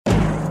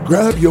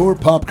Grab your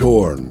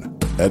popcorn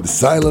and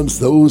silence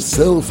those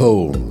cell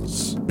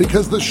phones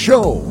because the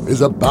show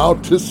is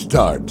about to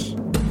start.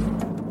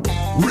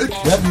 Rick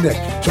and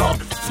Nick Talk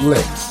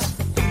Flicks.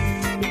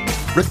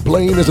 Rick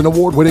Blaine is an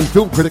award-winning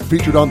film critic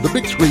featured on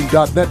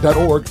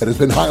thebigscreen.net.org and has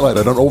been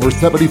highlighted on over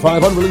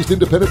 75 unreleased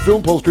independent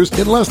film posters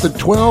in less than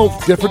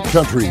 12 different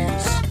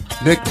countries.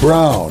 Nick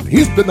Brown.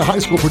 He's been the high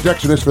school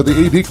projectionist for the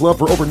AV Club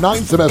for over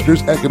 9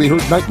 semesters and can be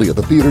heard nightly at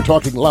the theater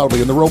talking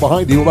loudly in the row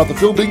behind you about the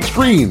film being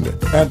screened.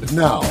 And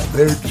now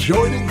they're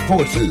joining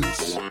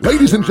forces.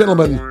 Ladies and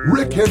gentlemen,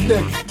 Rick and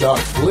Nick Talk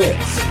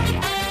Flicks.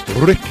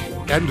 Rick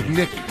and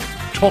Nick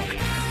Talk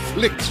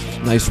Flicks.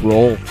 Nice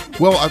roll.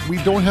 Well, we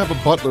don't have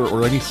a butler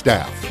or any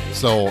staff,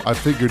 so I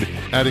figured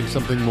adding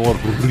something more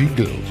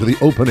regal to the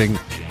opening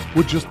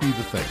would just be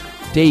the thing.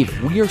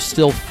 Dave, we are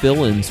still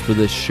fill-ins for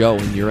this show,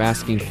 and you're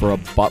asking for a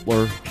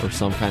butler or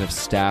some kind of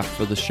staff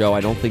for the show.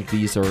 I don't think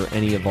these are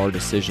any of our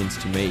decisions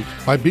to make.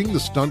 By being the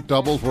stunt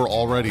doubles, we're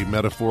already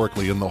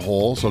metaphorically in the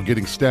hole, so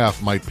getting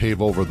staff might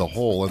pave over the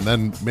hole, and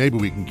then maybe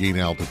we can gain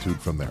altitude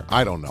from there.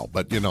 I don't know,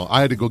 but, I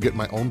had to go get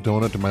my own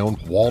donut and my own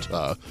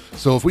Walter,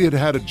 so if we had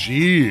had a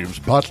Jeeves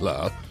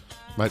butler,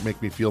 might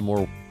make me feel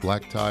more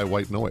black tie,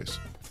 white noise.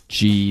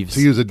 Jeeves.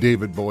 To use a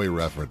David Bowie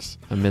reference.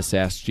 I miss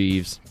Ask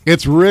Jeeves.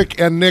 It's Rick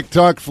and Nick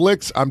Talk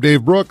Flicks. I'm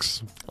Dave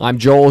Brooks. I'm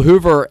Joel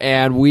Hoover,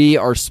 and we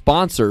are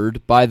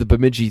sponsored by the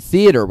Bemidji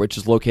Theater, which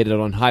is located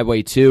on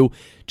Highway 2,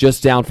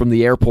 just down from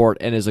the airport,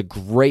 and is a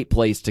great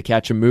place to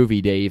catch a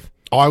movie, Dave.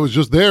 Oh, I was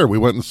just there. We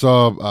went and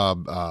saw,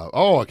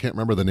 I can't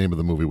remember the name of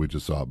the movie we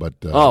just saw, but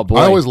oh, boy.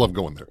 I always love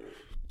going there.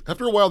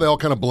 After a while, they all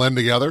kind of blend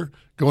together,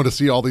 going to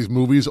see all these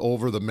movies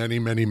over the many,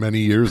 many, many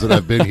years that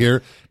I've been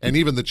here. And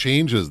even the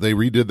changes, they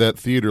redid that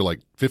theater like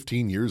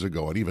 15 years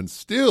ago, and even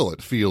still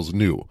it feels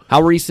new.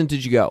 How recent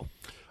did you go?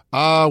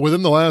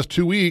 Within the last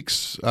 2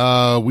 weeks,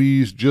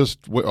 we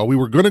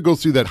were going to go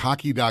see that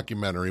hockey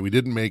documentary. We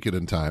didn't make it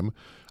in time.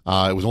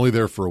 It was only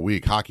there for a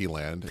week,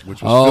 Hockeyland,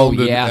 which was filmed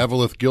in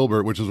Evelyn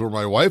Gilbert, which is where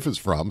my wife is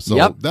from.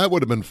 So that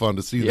would have been fun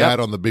to see that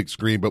on the big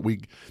screen. But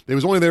it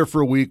was only there for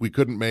a week. We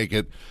couldn't make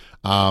it.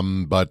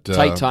 But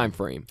tight time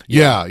frame.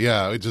 Yeah.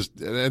 It just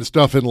and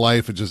stuff in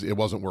life. It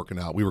wasn't working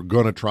out. We were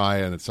going to try,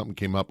 and something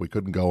came up. We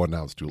couldn't go, and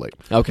now it's too late.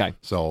 Okay.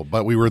 So,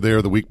 but we were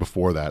there the week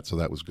before that, so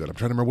that was good. I'm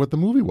trying to remember what the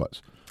movie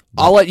was.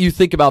 I'll let you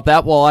think about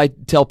that while I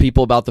tell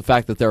people about the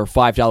fact that there are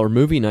 $5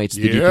 movie nights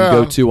that you can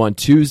go to on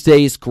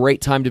Tuesdays. Great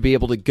time to be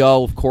able to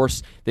go. Of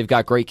course, they've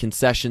got great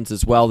concessions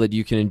as well that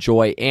you can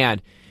enjoy. And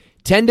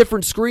 10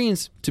 different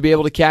screens to be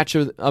able to catch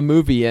a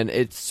movie. And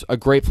it's a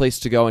great place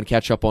to go and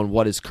catch up on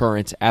what is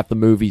current at the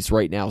movies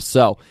right now.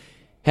 So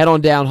head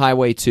on down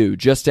Highway 2,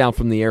 just down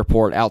from the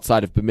airport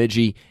outside of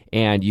Bemidji,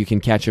 and you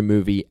can catch a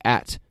movie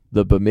at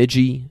the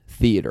Bemidji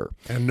Theater.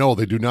 And no,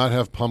 they do not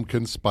have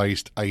pumpkin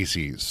spiced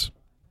ices.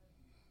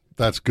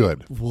 That's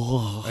good.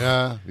 Whoa.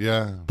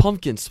 Yeah.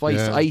 Pumpkin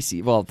spice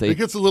icy. Well, it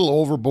gets a little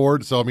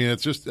overboard, so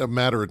it's just a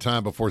matter of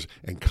time before.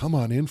 And come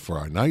on in for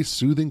our nice,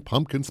 soothing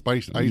pumpkin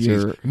spice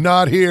ices.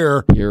 Not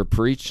here. You're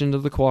preaching to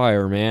the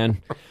choir,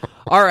 man.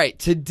 All right,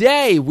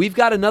 today we've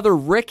got another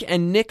Rick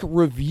and Nick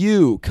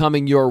review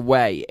coming your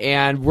way,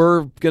 and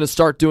we're going to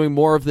start doing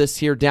more of this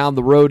here down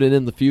the road and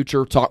in the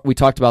future. We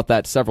talked about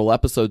that several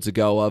episodes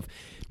ago of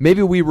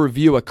maybe we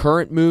review a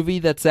current movie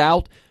that's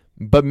out,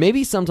 but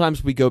maybe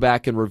sometimes we go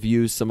back and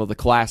review some of the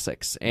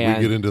classics. And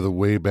we get into the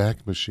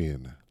Wayback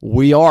Machine.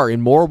 We are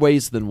in more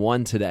ways than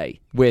one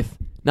today, with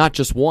not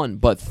just one,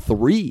 but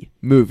 3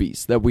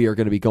 movies that we are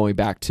going to be going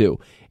back to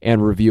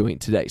and reviewing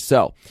today.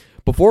 So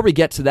before we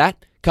get to that,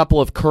 a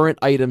couple of current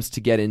items to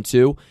get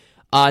into.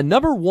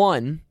 Number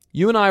one,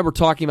 you and I were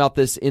talking about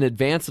this in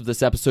advance of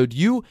this episode.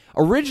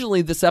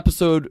 Originally, this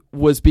episode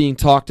was being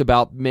talked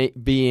about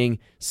being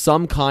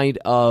some kind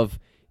of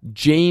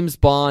James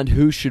Bond,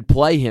 who should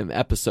play him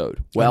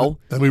episode. Well,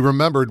 and we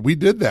remembered we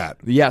did that.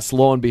 Yes,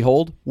 lo and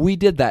behold, we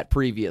did that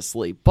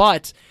previously.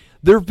 But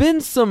there have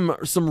been some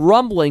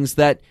rumblings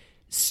that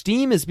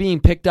steam is being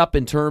picked up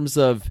in terms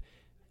of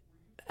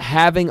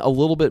having a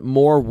little bit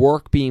more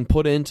work being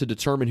put in to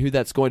determine who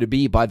that's going to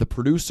be by the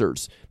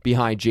producers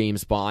behind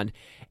James Bond.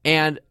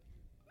 And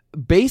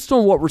based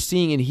on what we're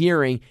seeing and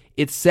hearing,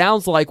 it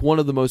sounds like one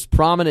of the most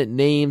prominent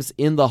names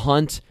in the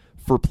hunt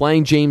for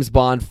playing James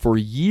Bond for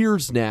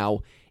years now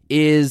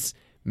is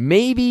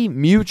maybe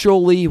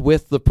mutually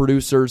with the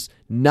producers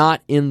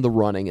not in the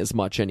running as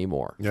much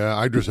anymore.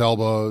 Yeah, Idris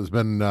Elba has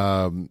been,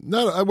 I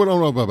don't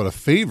know about a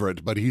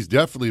favorite, but he's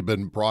definitely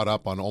been brought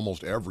up on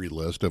almost every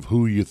list of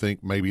who you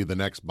think maybe the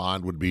next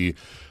Bond would be.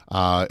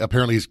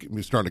 Apparently he's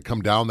starting to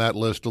come down that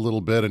list a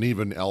little bit, and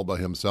even Elba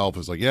himself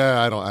is like,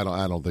 I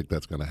don't think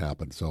that's going to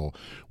happen. So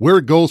where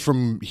it goes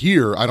from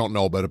here, I don't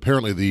know, but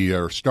apparently they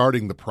are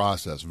starting the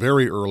process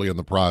very early in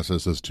the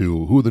process as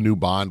to who the new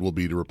Bond will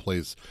be to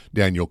replace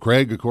Daniel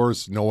Craig. Of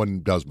course, no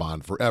one does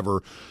Bond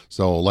forever.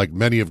 So like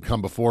many have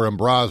come before him,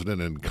 Brosnan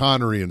and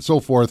Connery and so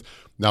forth.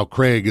 Now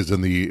Craig is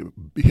in the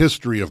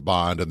history of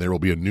Bond, and there will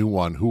be a new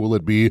one. Who will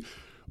it be?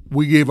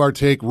 We gave our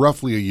take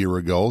roughly a year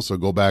ago, so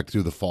go back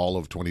to the fall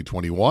of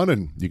 2021,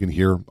 and you can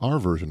hear our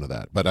version of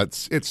that. But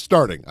it's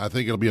starting. I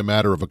think it'll be a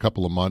matter of a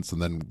couple of months, and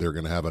then they're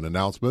going to have an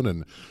announcement,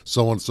 and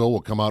so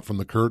will come out from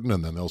the curtain,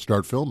 and then they'll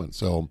start filming.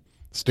 So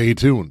stay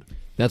tuned.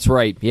 That's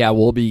right. Yeah,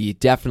 we'll be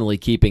definitely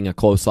keeping a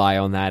close eye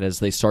on that as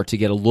they start to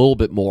get a little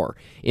bit more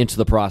into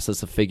the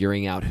process of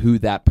figuring out who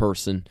that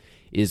person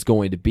is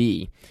going to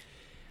be.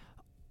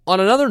 On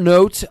another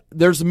note,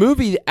 there's a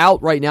movie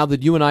out right now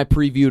that you and I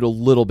previewed a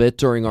little bit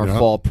during our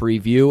fall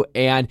preview,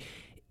 and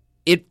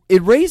it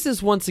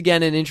raises once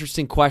again an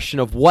interesting question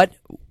of what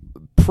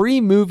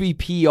pre-movie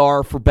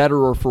PR, for better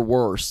or for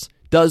worse,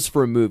 does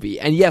for a movie.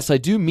 And yes, I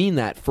do mean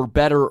that, for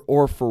better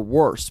or for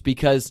worse,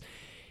 because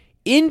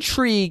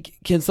intrigue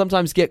can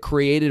sometimes get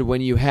created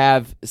when you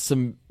have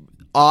some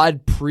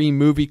odd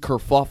pre-movie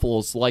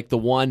kerfuffles like the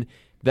one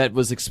that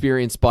was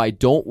experienced by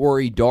Don't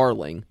Worry,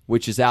 Darling,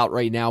 which is out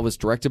right now, was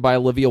directed by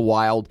Olivia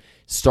Wilde,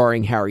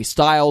 starring Harry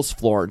Styles,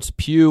 Florence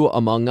Pugh,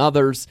 among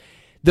others.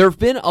 There have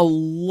been a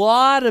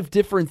lot of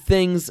different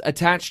things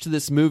attached to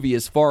this movie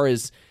as far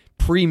as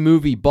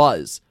pre-movie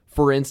buzz.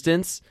 For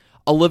instance,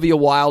 Olivia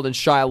Wilde and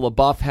Shia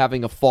LaBeouf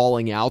having a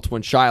falling out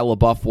when Shia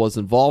LaBeouf was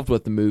involved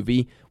with the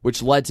movie,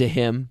 which led to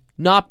him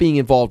not being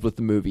involved with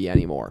the movie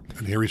anymore.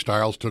 And Harry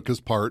Styles took his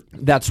part.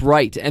 That's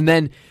right. And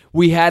then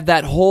we had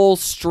that whole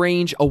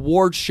strange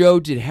award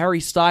show. Did Harry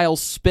Styles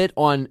spit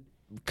on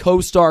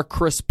co-star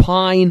Chris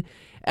Pine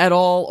at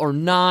all or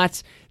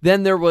not?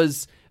 Then there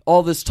was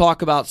all this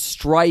talk about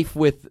strife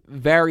with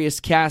various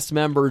cast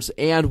members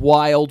and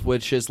Wilde,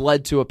 which has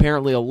led to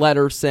apparently a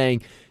letter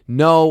saying,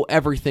 no,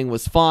 everything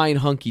was fine,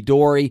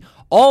 hunky-dory.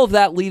 All of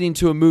that leading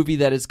to a movie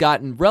that has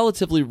gotten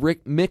relatively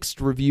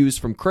mixed reviews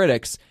from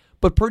critics,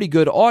 but pretty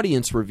good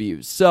audience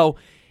reviews. So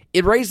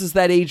it raises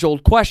that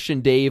age-old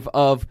question, Dave,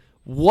 of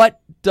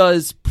what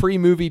does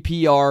pre-movie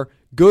PR,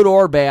 good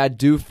or bad,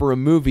 do for a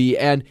movie,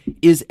 and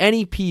is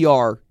any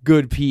PR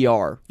good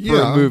PR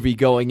for a movie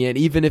going in,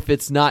 even if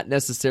it's not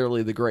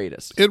necessarily the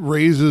greatest? It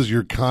raises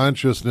your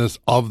consciousness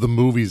of the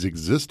movie's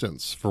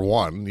existence, for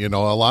one. You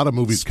know, a lot of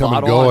movies come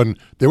and go, and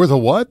there was a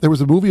what? There was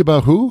a movie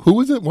about who? Who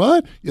was it?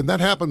 What? And that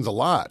happens a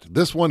lot.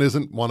 This one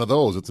isn't one of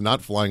those. It's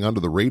not flying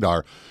under the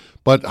radar.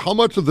 But how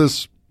much of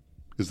this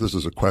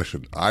is a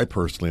question I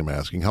personally am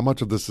asking. How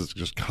much of this is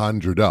just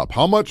conjured up?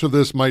 How much of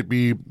this might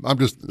be, I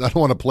don't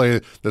want to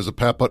play there's a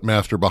puppet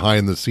master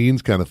behind the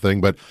scenes kind of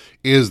thing, but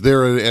is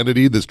there an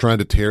entity that's trying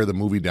to tear the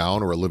movie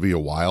down or Olivia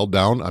Wilde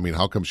down? I mean,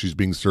 how come she's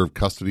being served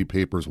custody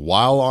papers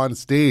while on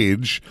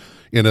stage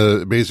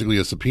in basically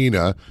a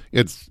subpoena?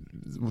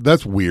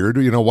 That's weird.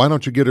 You know, why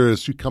don't you get her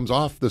as she comes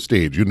off the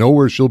stage? You know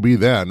where she'll be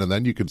then, and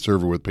then you can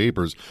serve her with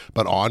papers.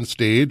 But on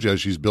stage, as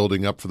she's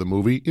building up for the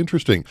movie,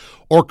 interesting.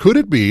 Or could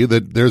it be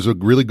that there's a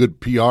really good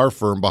PR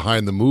firm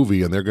behind the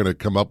movie, and they're going to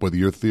come up with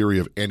your theory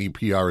of any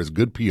PR is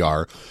good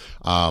PR?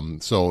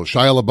 So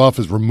Shia LaBeouf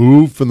is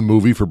removed from the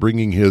movie for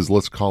bringing his,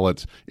 let's call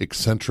it,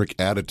 eccentric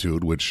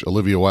attitude, which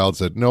Olivia Wilde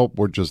said, nope,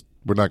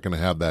 we're not going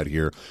to have that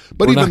here.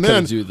 But we're even not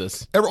then, do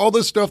this. All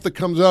this stuff that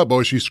comes up,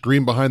 she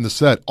screamed behind the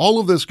set, all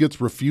of this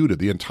gets refuted.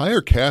 The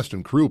entire cast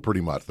and crew,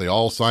 pretty much, they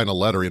all sign a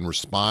letter in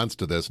response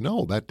to this.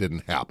 No, that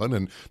didn't happen,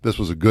 and this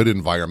was a good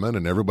environment,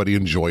 and everybody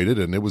enjoyed it,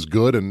 and it was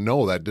good, and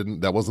no,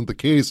 that wasn't the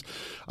case.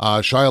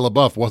 Shia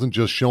LaBeouf wasn't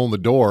just shown the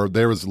door.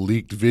 There was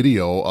leaked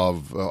video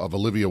of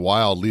Olivia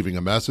Wilde leaving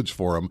a message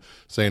for him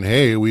saying,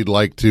 hey, we'd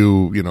like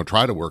to,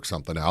 try to work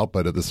something out,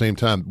 but at the same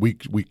time, we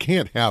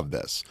can't have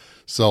this.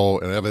 So,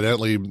 and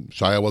evidently,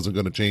 Shia wasn't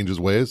going to change his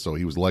ways, so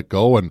he was let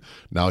go, and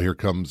now here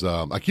comes,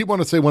 I keep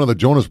wanting to say one of the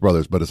Jonas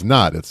Brothers, but it's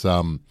not. It's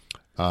one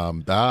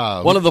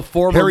of the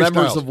former Harry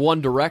members Styles. of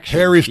One Direction.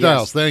 Harry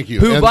Styles, thank you.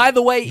 Who, and by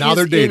the way, now is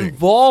they're dating.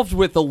 Involved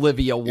with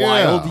Olivia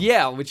Wilde.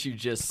 Yeah, which you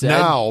just said.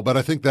 Now, but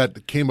I think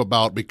that came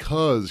about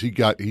because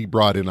he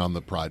brought in on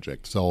the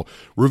project. So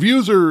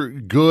reviews are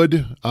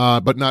good,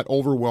 but not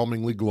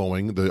overwhelmingly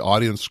glowing. The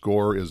audience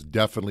score is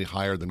definitely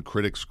higher than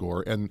critic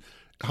score, and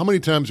how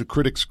many times do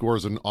critic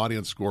scores and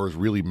audience scores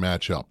really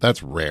match up?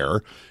 That's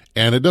rare,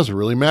 and it doesn't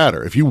really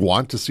matter. If you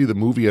want to see the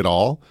movie at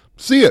all,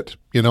 see it.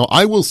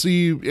 I will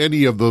see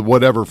any of the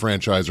whatever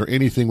franchise or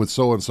anything with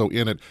so-and-so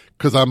in it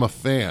because I'm a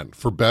fan.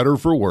 For better or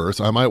for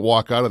worse, I might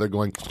walk out of there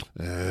going,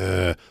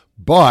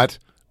 but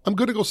I'm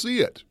going to go see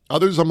it.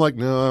 Others, I'm like,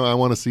 no, I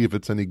want to see if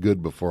it's any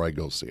good before I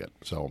go see it.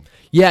 So,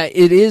 yeah,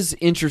 it is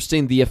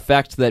interesting the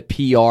effect that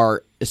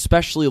PR,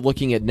 especially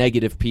looking at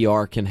negative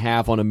PR, can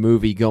have on a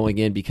movie going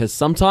in, because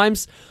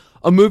sometimes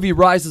a movie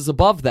rises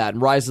above that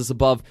and rises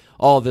above,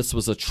 this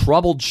was a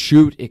troubled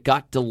shoot, it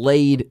got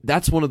delayed.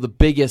 That's one of the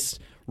biggest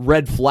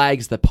red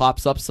flags that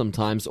pops up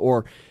sometimes,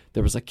 or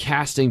there was a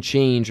casting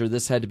change, or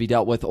this had to be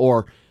dealt with,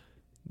 or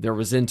there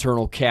was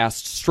internal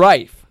cast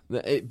strife.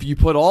 You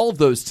put all of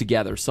those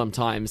together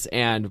sometimes,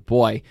 and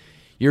boy,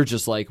 you're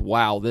just like,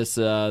 wow, this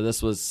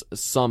was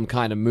some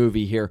kind of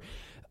movie here.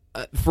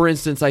 For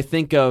instance, I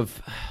think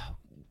of,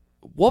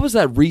 what was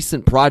that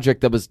recent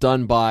project that was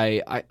done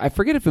by, I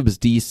forget if it was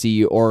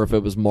DC or if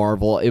it was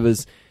Marvel. It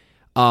was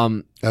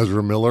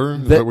Ezra Miller?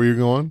 Is that where you're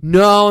going?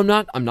 No, I'm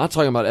not. I'm not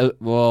talking about.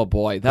 Oh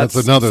boy, that's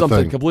another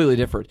something thing. completely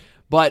different.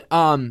 But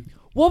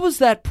what was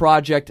that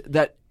project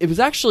that it was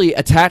actually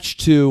attached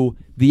to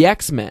the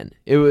X-Men?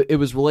 It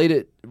was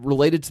related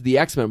to the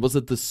X-Men. Was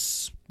it the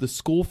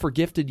School for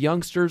Gifted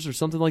Youngsters or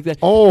something like that?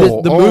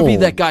 Oh, the movie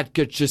that got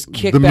just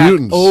kicked The back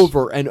Mutants.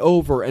 over and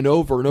over and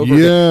over and over.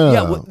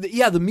 Yeah.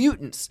 Again. The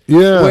Mutants.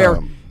 Yeah. Where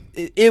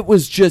it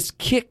was just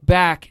kicked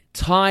back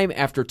time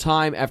after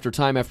time after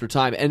time after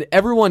time, and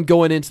everyone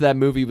going into that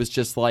movie was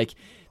just like,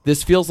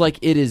 this feels like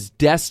it is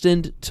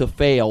destined to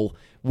fail,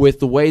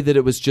 with the way that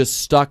it was just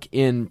stuck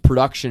in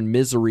production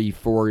misery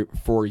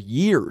for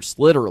years,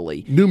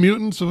 literally. New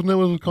Mutants, isn't that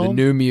what it was called? The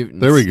New Mutants.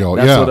 There we go.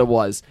 That's what it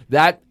was.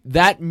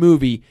 That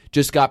movie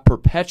just got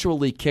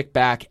perpetually kicked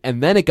back,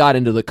 and then it got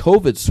into the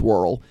COVID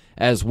swirl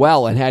as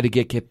well, and had to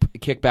get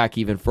kicked back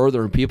even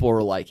further. And people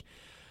were like,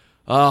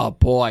 "Oh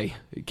boy,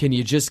 can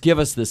you just give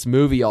us this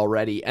movie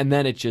already?" And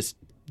then it just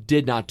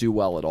did not do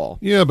well at all.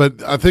 Yeah,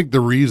 but I think the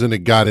reason it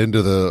got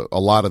into a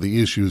lot of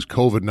the issues,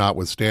 COVID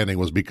notwithstanding,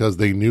 was because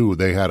they knew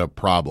they had a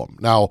problem.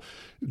 Now,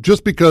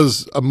 just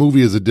because a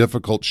movie is a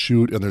difficult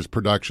shoot and there's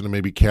production and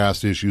maybe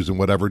cast issues and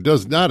whatever,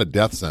 does not a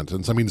death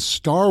sentence. I mean,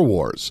 Star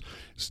Wars.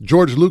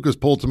 George Lucas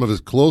pulled some of his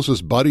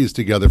closest buddies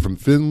together from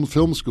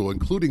film school,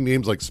 including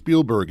names like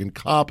Spielberg and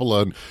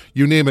Coppola and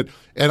you name it,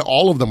 and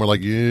all of them were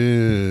like,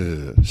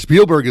 yeah.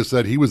 Spielberg has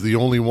said he was the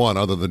only one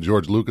other than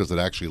George Lucas that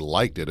actually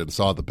liked it and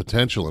saw the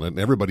potential in it, and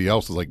everybody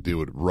else was like,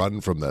 dude, run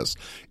from this.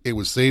 It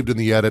was saved in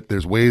the edit.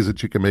 There's ways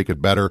that you can make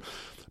it better.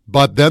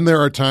 But then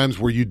there are times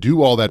where you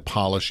do all that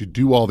polish, you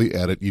do all the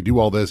edit, you do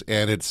all this,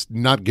 and it's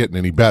not getting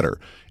any better.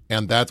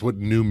 And that's what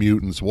New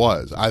Mutants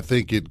was. I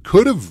think it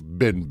could have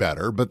been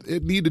better, but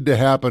it needed to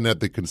happen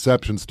at the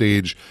conception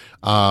stage.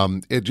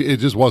 It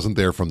just wasn't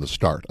there from the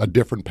start. A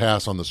different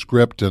pass on the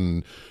script,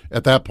 and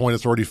at that point,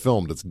 it's already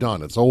filmed. It's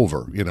done. It's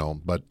over,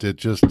 But it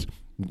just,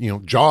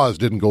 Jaws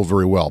didn't go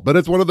very well. But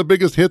it's one of the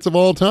biggest hits of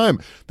all time.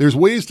 There's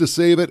ways to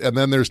save it, and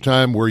then there's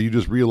time where you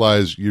just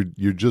realize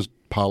you're just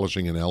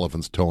polishing an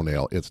elephant's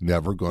toenail. It's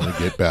never going to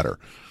get better.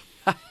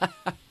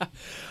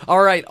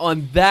 All right,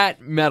 on that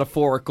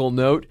metaphorical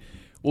note,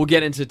 we'll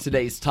get into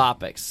today's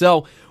topic.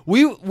 So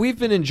we've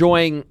been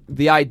enjoying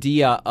the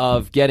idea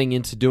of getting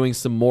into doing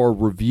some more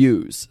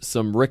reviews,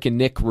 some Rick and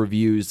Nick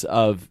reviews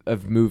of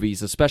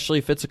movies, especially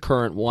if it's a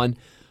current one,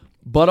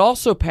 but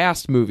also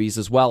past movies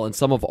as well, and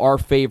some of our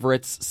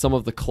favorites, some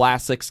of the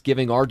classics,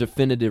 giving our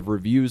definitive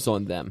reviews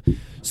on them.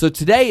 So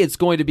today it's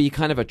going to be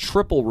kind of a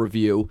triple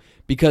review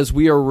because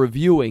we are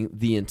reviewing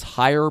the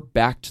entire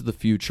Back to the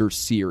Future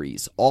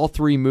series, all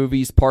three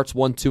movies, parts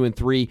 1, 2, and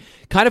 3,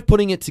 kind of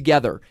putting it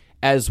together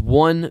as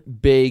one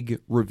big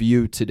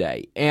review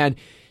today. And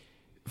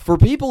for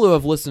people who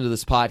have listened to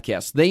this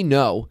podcast, they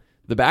know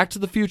the Back to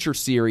the Future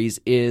series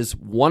is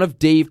one of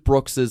Dave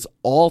Brooks's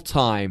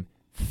all-time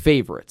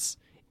favorites.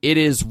 It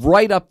is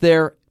right up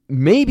there,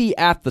 maybe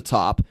at the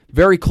top,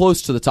 very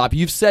close to the top.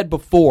 You've said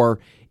before,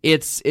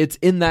 it's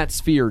in that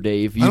sphere,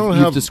 Dave.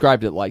 You've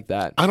described it like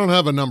that. I don't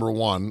have a number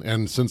one,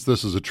 and since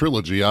this is a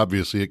trilogy,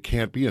 obviously it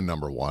can't be a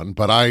number one,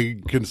 but I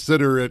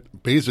consider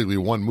it basically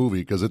one movie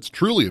because it's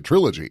truly a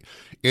trilogy.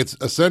 It's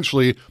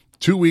essentially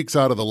 2 weeks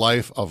out of the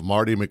life of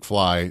Marty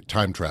McFly,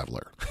 time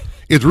traveler.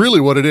 It's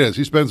really what it is.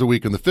 He spends a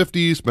week in the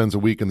 50s, spends a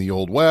week in the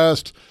Old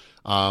West,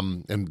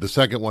 and the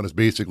second one is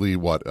basically,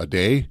 a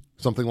day?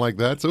 Something like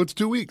that. So it's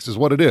 2 weeks is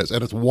what it is.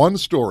 And it's one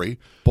story.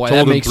 Boy,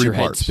 told that makes in 3 your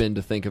parts. head spin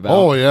to think about.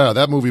 Oh, yeah.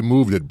 That movie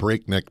moved at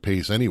breakneck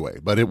pace anyway.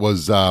 But it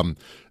was,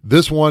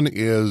 this one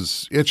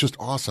it's just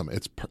awesome.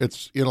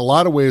 It's in a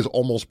lot of ways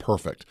almost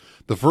perfect.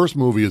 The first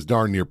movie is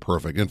darn near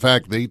perfect. In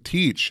fact, they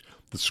teach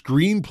the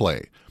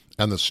screenplay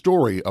and the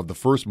story of the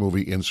first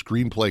movie in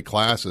screenplay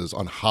classes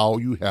on how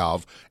you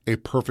have a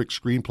perfect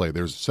screenplay.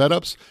 There's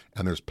setups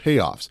and there's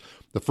payoffs.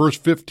 The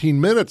first 15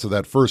 minutes of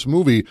that first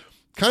movie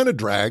kind of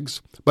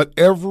drags, but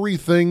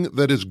everything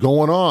that is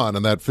going on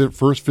in that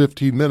first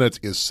 15 minutes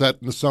is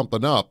setting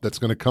something up that's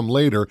going to come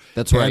later.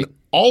 That's right. And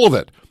all of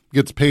it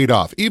gets paid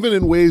off. Even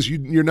in ways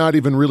you're not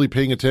even really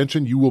paying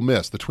attention, you will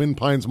miss. The Twin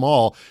Pines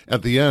Mall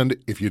at the end,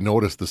 if you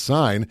notice the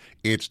sign,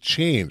 it's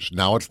changed.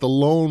 Now it's the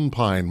Lone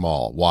Pine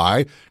Mall.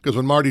 Why? Because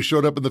when Marty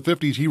showed up in the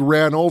 50s, he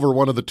ran over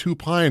one of the 2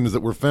 pines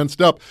that were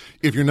fenced up.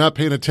 If you're not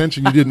paying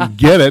attention, you didn't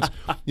get it.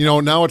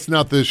 Now it's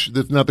not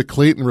the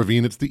Clayton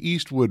Ravine, it's the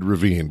Eastwood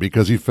Ravine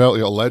because he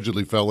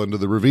allegedly fell into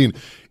the ravine.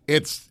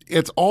 It's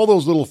all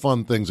those little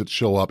fun things that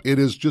show up. It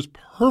is just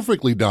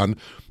perfectly done.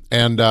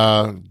 And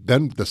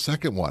then the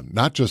second one,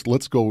 not just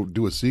let's go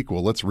do a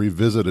sequel, let's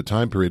revisit a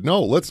time period.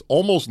 No, let's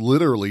almost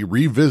literally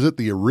revisit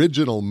the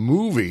original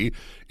movie.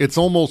 It's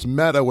almost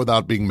meta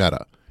without being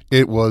meta.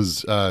 It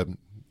was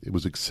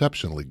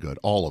exceptionally good,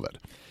 all of it.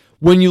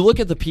 When you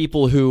look at the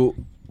people who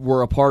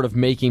were a part of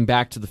making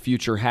Back to the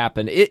Future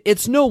happen,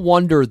 it's no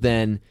wonder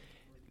then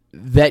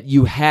that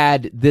you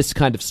had this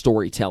kind of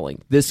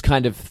storytelling, this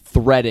kind of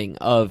threading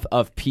of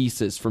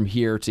pieces from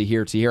here to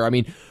here to here. I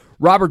mean,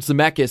 Robert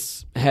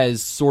Zemeckis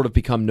has sort of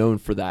become known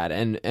for that,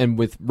 and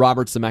with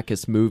Robert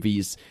Zemeckis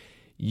movies,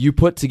 you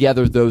put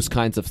together those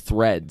kinds of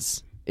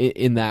threads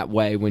in that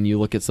way when you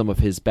look at some of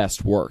his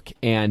best work.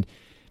 And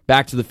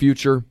Back to the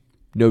Future,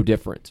 no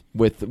different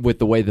with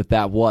the way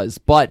that was.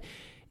 But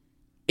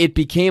it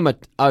became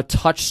a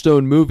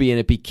touchstone movie, and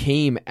it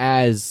became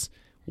as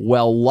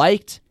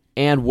well-liked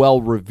and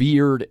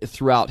well-revered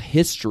throughout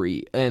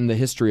history and the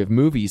history of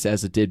movies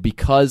as it did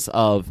because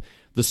of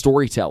the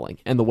storytelling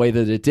and the way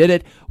that it did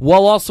it,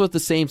 while also at the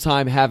same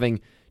time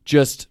having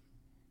just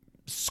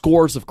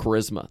scores of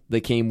charisma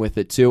that came with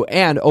it too.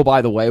 And, oh,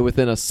 by the way,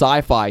 within a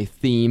sci-fi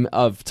theme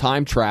of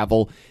time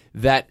travel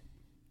that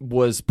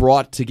was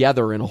brought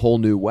together in a whole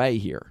new way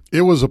here.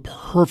 It was a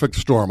perfect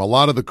storm. A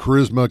lot of the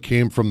charisma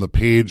came from the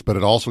page, but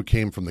it also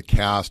came from the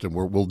cast, and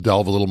we'll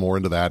delve a little more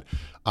into that.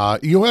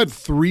 You had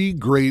three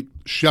great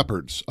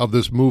shepherds of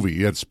this movie.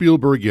 You had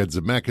Spielberg, you had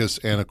Zemeckis,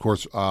 and, of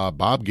course,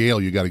 Bob Gale,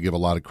 you got to give a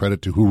lot of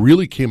credit to, who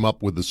really came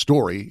up with the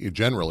story,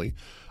 generally.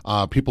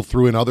 People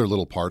threw in other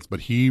little parts,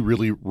 but he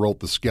really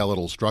wrote the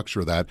skeletal structure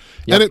of that.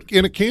 Yep.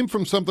 And it came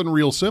from something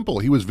real simple.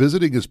 He was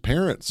visiting his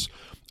parents,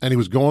 and he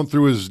was going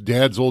through his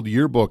dad's old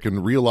yearbook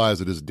and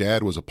realized that his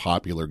dad was a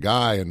popular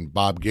guy, and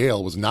Bob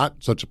Gale was not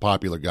such a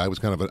popular guy. He was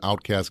kind of an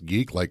outcast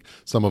geek like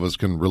some of us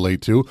can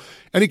relate to.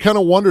 And he kind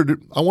of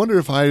wondered, I wonder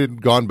if I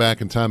had gone back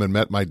in time and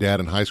met my dad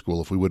in high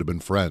school, if we would have been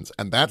friends.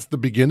 And that's the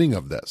beginning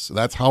of this.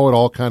 That's how it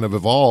all kind of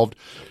evolved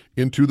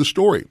into the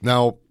story.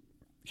 Now,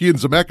 he and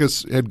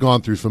Zemeckis had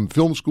gone through some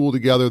film school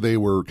together. They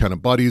were kind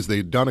of buddies.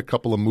 They'd done a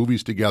couple of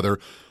movies together,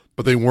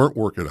 but they weren't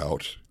working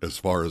out as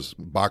far as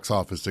box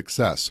office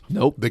success.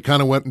 Nope. They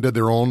kind of went and did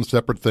their own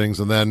separate things,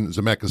 and then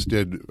Zemeckis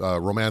did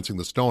Romancing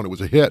the Stone. It was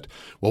a hit.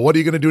 Well, what are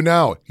you going to do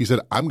now? He said,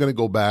 I'm going to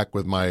go back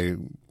with my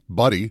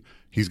buddy.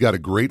 He's got a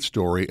great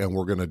story, and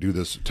we're going to do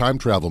this time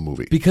travel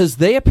movie. Because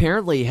they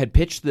apparently had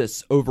pitched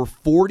this over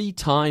 40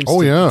 times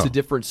to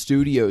different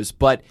studios,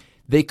 but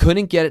they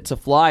couldn't get it to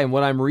fly. And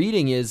what I'm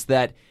reading is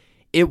that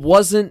it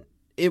wasn't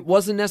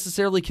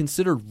necessarily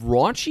considered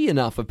raunchy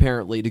enough,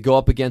 apparently, to go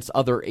up against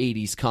other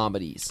 80s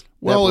comedies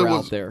that were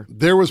out there.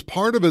 There was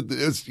part of it,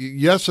 is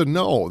yes and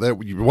no.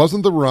 That it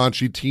wasn't the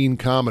raunchy teen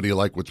comedy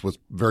which was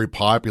very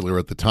popular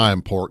at the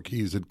time.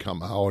 Porky's had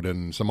come out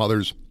and some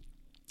others.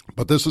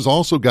 But this has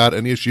also got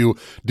an issue.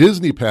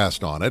 Disney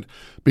passed on it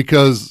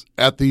because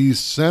at the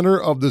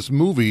center of this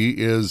movie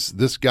is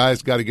this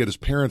guy's got to get his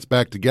parents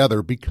back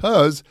together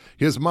because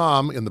his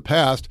mom in the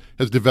past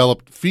has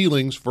developed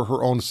feelings for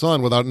her own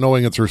son without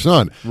knowing it's her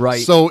son.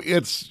 Right. So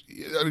it's,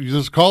 you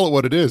just call it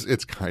what it is.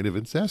 It's kind of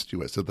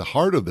incestuous at the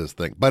heart of this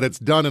thing, but it's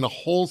done in a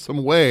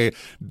wholesome way.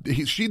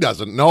 She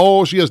doesn't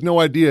know. She has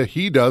no idea.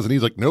 He does. And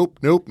he's like, nope,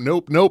 nope,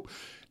 nope, nope.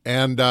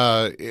 And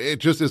it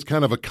just is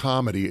kind of a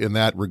comedy in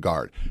that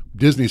regard.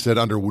 Disney said,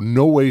 under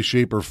no way,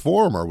 shape, or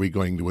form are we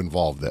going to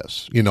involve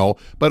this,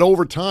 But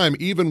over time,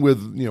 even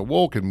with,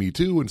 Woke and Me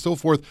Too and so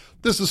forth,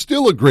 this is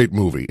still a great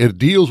movie. It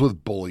deals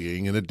with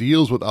bullying, and it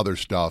deals with other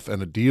stuff,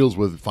 and it deals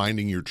with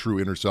finding your true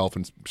inner self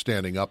and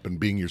standing up and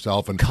being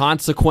yourself. And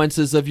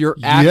consequences of your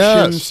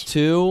actions,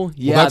 too.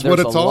 Yeah, well, that's what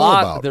it's all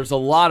about. There's a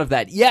lot of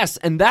that. Yes,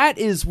 and that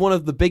is one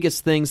of the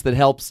biggest things that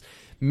helps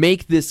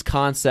make this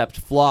concept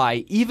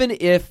fly, even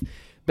if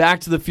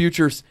Back to the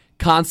Future's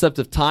concept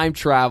of time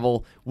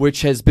travel,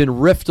 which has been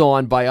riffed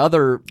on by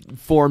other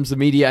forms of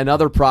media and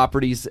other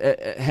properties,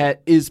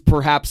 is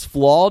perhaps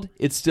flawed.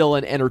 It's still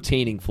an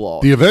entertaining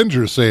flaw. The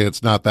Avengers say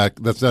it's not that.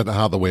 That's not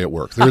how the way it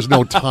works. There's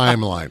no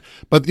timeline.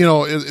 But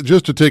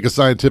just to take a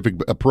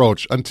scientific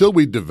approach, until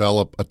we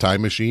develop a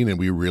time machine and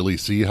we really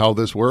see how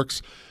this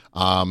works.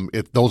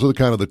 Those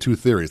are the two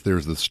theories.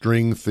 There's the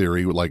string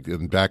theory, like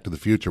in Back to the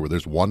Future, where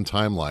there's one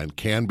timeline,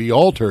 can be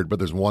altered, but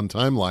there's one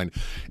timeline.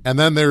 And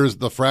then there's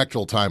the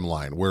fractal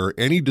timeline, where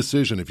any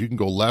decision, if you can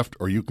go left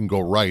or you can go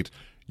right,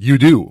 you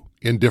do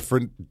in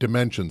different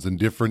dimensions, in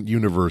different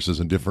universes,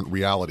 in different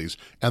realities,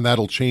 and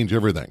that'll change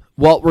everything.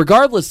 Well,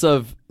 regardless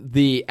of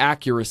the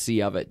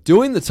accuracy of it,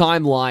 doing the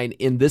timeline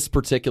in this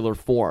particular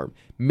form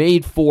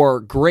made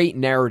for great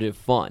narrative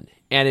fun.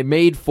 And it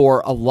made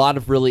for a lot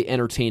of really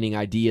entertaining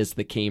ideas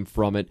that came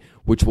from it,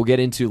 which we'll get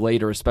into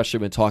later,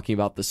 especially when talking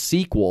about the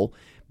sequel,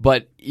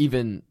 but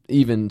even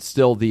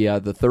still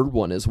the third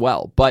one as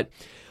well. But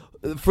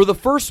for the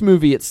first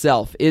movie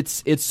itself,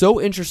 it's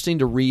so interesting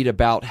to read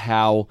about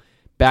how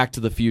Back to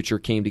the Future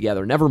came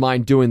together. Never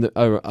mind doing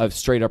a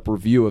straight-up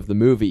review of the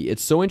movie.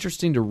 It's so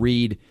interesting to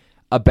read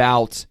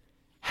about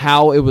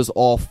how it was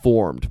all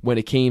formed when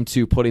it came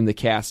to putting the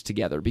cast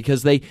together,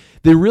 because they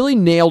really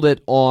nailed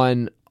it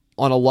on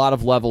a lot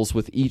of levels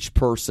with each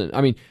person.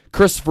 I mean,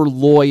 Christopher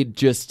Lloyd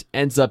just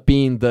ends up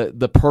being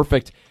the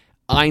perfect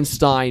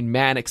Einstein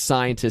manic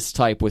scientist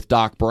type with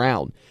Doc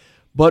Brown.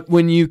 But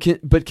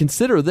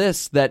consider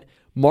this, that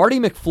Marty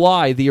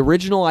McFly, the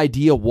original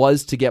idea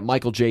was to get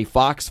Michael J.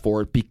 Fox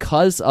for it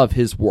because of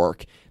his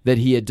work that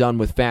he had done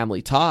with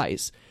Family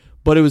Ties.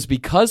 But it was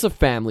because of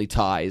Family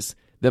Ties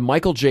that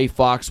Michael J.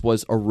 Fox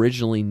was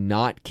originally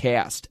not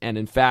cast. And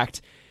in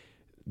fact,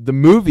 the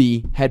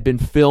movie had been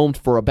filmed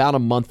for about a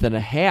month and a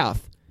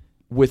half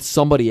with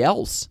somebody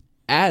else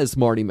as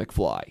Marty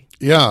McFly.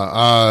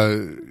 Yeah,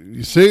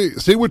 you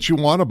say what you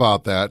want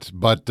about that,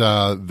 but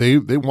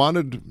they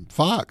wanted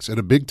Fox in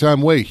a big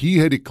time way. He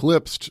had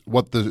eclipsed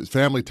what the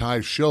Family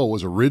Ties show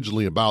was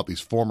originally about, these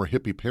former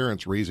hippie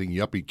parents raising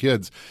yuppie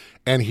kids,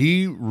 and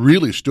he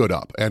really stood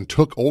up and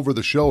took over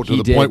the show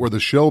to the point where the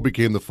show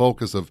became the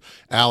focus of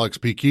Alex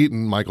P.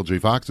 Keaton, Michael J.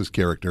 Fox's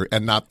character,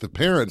 and not the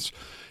parents.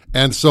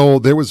 And so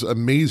there was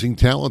amazing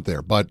talent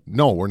there. But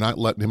no, we're not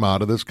letting him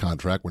out of this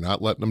contract. We're not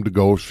letting him to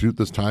go shoot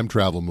this time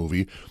travel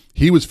movie.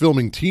 He was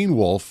filming Teen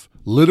Wolf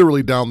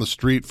literally down the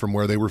street from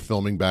where they were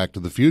filming Back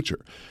to the Future.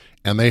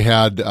 And they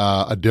had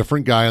a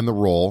different guy in the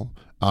role.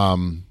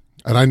 And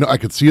I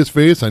could see his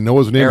face. I know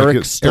his name. Eric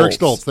Stoltz. Eric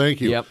Stoltz, thank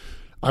you. Yep.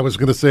 I was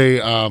going to say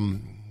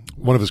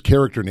one of his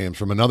character names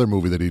from another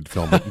movie that he'd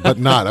filmed, but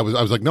not. I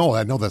was like, no,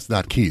 I know that's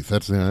not Keith.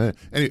 That's anyway,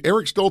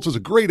 Eric Stoltz is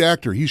a great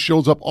actor. He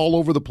shows up all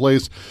over the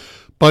place.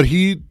 But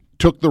he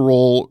took the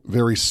role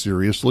very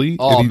seriously.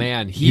 Oh,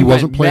 man. He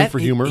wasn't playing for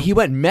humor. He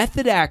went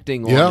method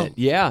acting on it.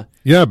 Yeah.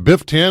 Yeah,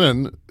 Biff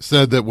Tannen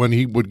said that when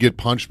he would get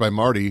punched by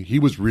Marty, he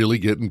was really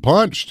getting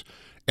punched.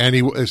 And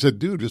I said,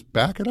 dude, just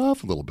back it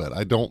off a little bit.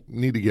 I don't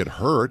need to get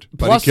hurt.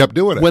 But Plus, he kept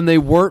doing it. When they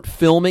weren't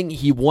filming,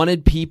 he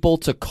wanted people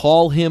to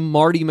call him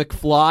Marty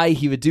McFly.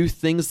 He would do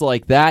things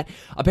like that.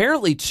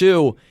 Apparently,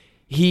 too,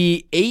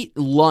 he ate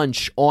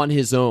lunch on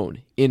his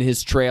own in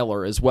his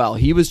trailer as well.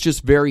 He was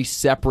just very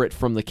separate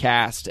from the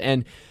cast.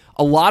 And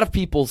a lot of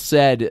people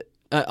said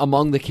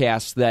among the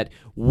cast that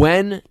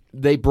when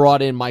they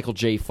brought in Michael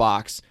J.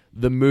 Fox,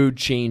 the mood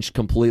changed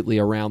completely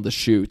around the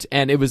shoot.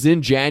 And it was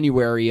in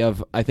January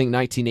of, I think,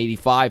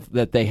 1985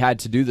 that they had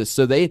to do this.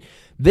 So they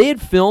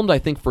had filmed, I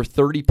think, for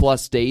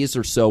 30-plus days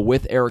or so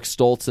with Eric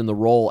Stoltz in the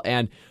role.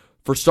 And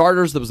for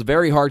starters, there was a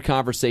very hard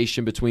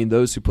conversation between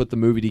those who put the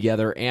movie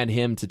together and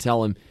him to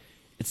tell him,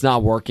 it's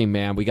not working,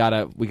 man. We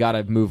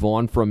gotta move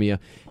on from you.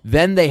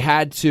 Then they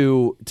had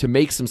to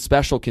make some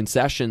special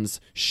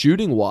concessions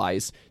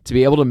shooting-wise to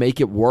be able to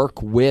make it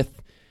work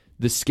with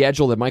the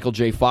schedule that Michael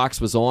J. Fox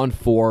was on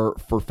for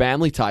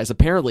Family Ties.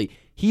 Apparently,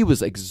 he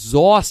was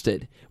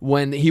exhausted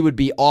when he would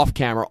be off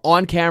camera.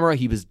 On camera,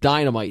 he was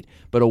dynamite,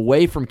 but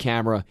away from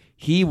camera,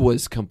 he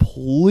was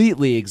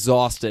completely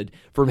exhausted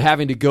from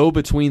having to go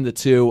between the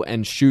two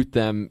and shoot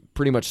them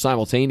pretty much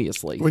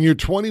simultaneously. When you're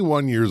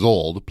 21 years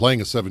old, playing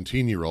a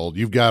 17-year-old,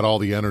 you've got all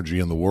the energy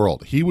in the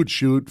world. He would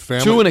shoot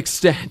Family... To an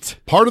extent.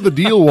 Part of the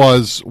deal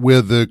was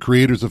with the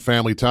creators of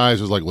Family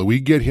Ties is like, we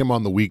get him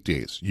on the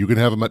weekdays. You can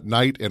have him at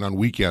night and on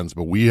weekends,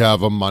 but we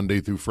have him Monday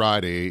through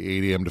Friday,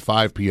 8 a.m. to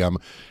 5 p.m.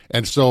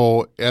 And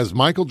so, as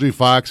Michael J.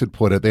 Fox had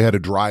put it, they had a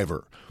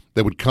driver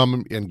that would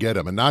come and get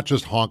him, and not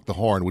just honk the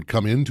horn, would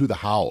come into the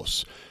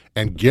house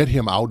and get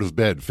him out of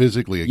bed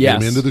physically,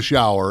 get him into the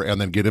shower,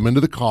 and then get him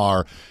into the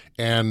car.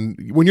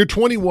 And when you're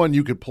 21,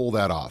 you could pull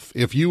that off.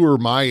 If you were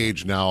my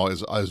age now,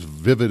 as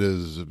vivid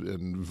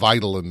and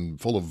vital and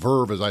full of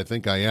verve as I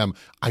think I am,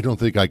 I don't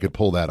think I could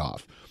pull that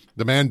off.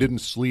 The man didn't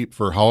sleep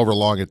for however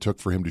long it took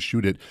for him to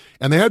shoot it.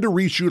 And they had to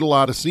reshoot a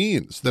lot of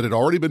scenes that had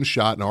already been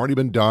shot and already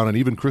been done. And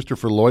even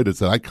Christopher Lloyd had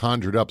said, I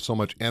conjured up so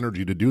much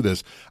energy to do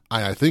this.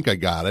 I think I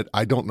got it.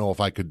 I don't know if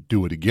I could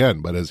do it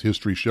again. But as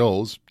history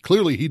shows,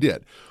 clearly he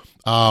did.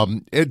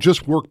 It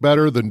just worked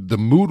better. The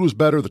mood was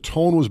better. The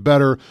tone was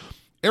better.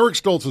 Eric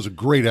Stoltz is a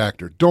great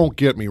actor. Don't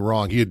get me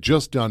wrong. He had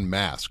just done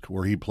Mask,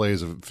 where he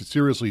plays a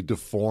seriously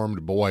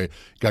deformed boy.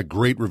 Got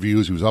great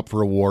reviews. He was up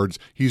for awards.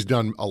 He's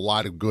done a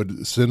lot of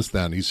good since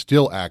then. He's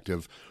still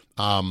active.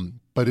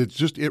 But it's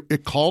just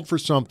it called for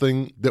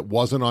something that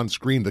wasn't on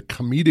screen. The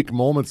comedic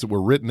moments that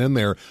were written in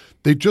there,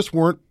 they just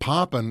weren't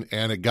popping.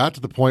 And it got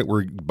to the point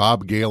where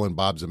Bob Gale and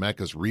Bob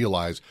Zemeckis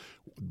realized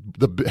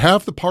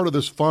half the part of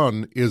this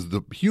fun is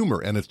the humor,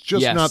 and it's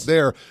just not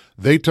there.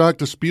 They talked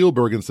to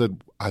Spielberg and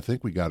said, I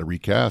think we got to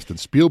recast. And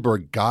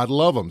Spielberg, God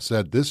love him,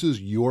 said, this is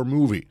your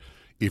movie.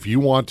 If you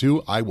want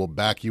to, I will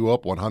back you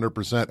up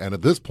 100%. And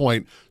at this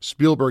point,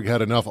 Spielberg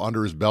had enough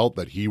under his belt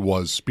that he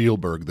was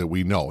Spielberg that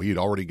we know. He had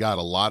already got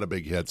a lot of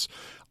big hits.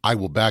 I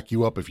will back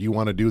you up if you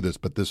want to do this,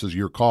 but this is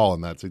your call,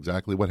 and that's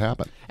exactly what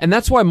happened. And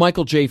that's why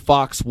Michael J.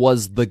 Fox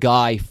was the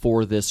guy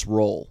for this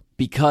role,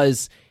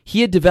 because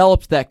he had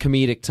developed that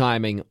comedic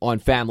timing on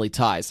Family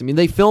Ties. I mean,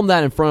 they filmed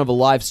that in front of a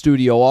live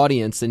studio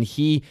audience, and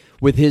he,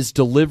 with his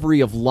delivery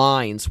of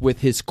lines,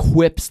 with his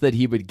quips that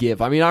he would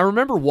give. I mean, I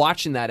remember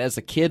watching that as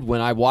a kid when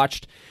I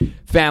watched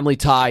Family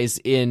Ties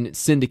in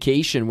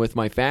syndication with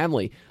my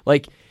family.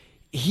 Like,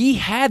 he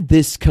had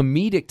this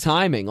comedic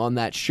timing on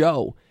that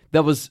show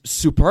that was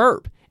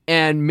superb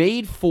and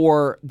made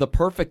for the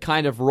perfect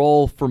kind of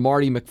role for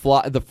Marty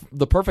McFly,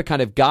 the perfect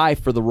kind of guy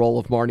for the role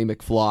of Marty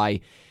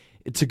McFly,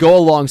 to go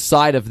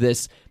alongside of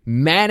this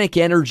manic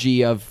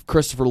energy of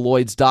Christopher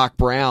Lloyd's Doc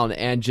Brown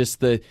and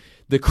just the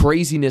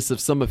craziness of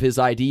some of his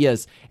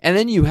ideas. And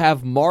then you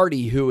have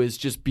Marty, who is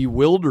just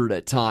bewildered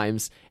at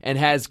times and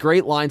has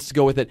great lines to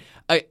go with it.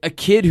 A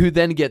kid who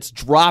then gets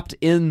dropped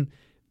in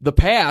the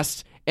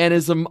past and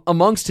is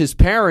amongst his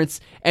parents,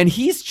 and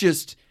he's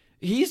just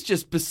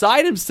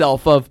beside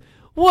himself of,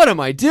 what am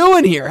I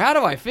doing here? How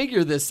do I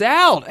figure this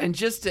out? And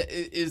just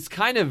is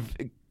kind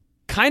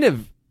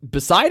of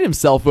beside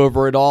himself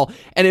over it all,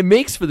 and it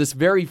makes for this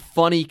very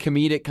funny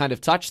comedic kind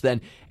of touch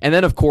then. And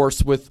then, of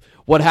course, with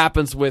what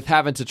happens with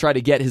having to try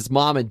to get his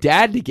mom and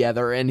dad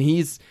together, and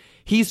he's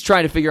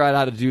trying to figure out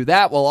how to do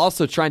that while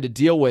also trying to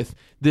deal with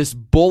this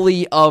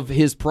bully of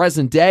his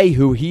present day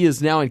who he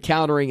is now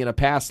encountering in a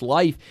past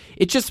life.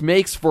 It just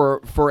makes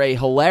for a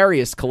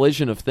hilarious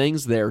collision of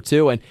things there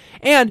too.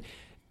 And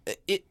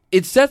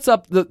it sets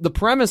up the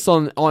premise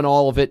on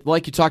all of it,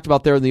 like you talked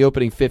about there in the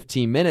opening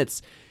 15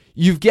 minutes.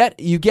 You get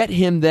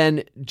him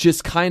then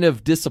just kind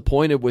of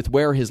disappointed with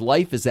where his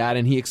life is at,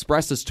 and he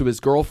expresses to his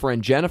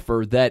girlfriend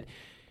Jennifer that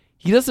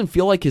he doesn't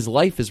feel like his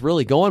life is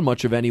really going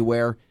much of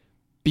anywhere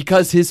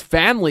because his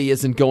family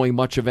isn't going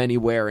much of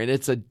anywhere, and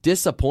it's a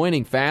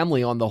disappointing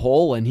family on the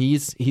whole, and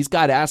he's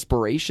got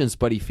aspirations,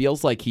 but he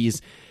feels like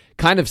he's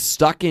kind of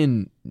stuck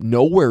in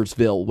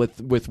nowheresville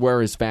with where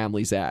his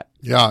family's at.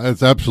 Yeah,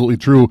 it's absolutely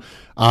true.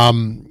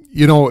 One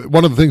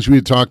of the things we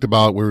had talked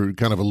about, we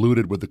kind of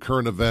alluded with the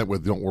current event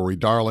with Don't Worry,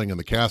 Darling, and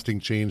the casting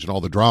change and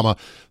all the drama.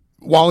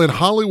 While in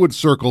Hollywood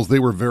circles, they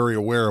were very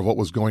aware of what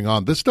was going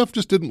on, this stuff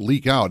just didn't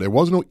leak out. There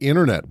was no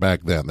internet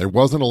back then. There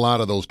wasn't a lot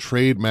of those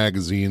trade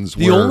magazines.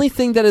 The only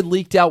thing that had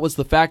leaked out was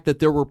the fact that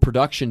there were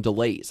production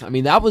delays. I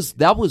mean, that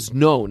was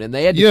known, and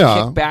they had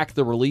to kick back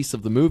the release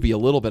of the movie a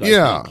little bit,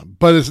 I think.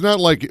 But it's not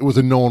like it was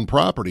a known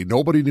property.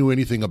 Nobody knew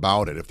anything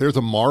about it. If there's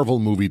a Marvel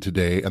movie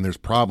today and there's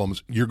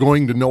problems, you're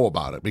going to know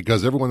about it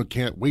because everyone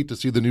can't wait to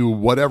see the new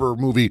whatever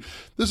movie.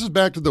 This is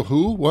back to the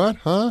Who? What?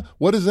 Huh?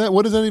 What is that?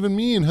 What does that even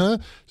mean? Huh?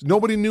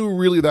 Nobody knew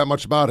really that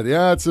much about it.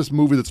 Yeah, it's this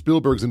movie that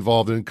Spielberg's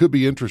involved in. It could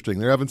be interesting.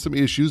 They're having some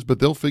issues, but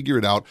they'll figure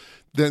it out.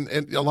 Then,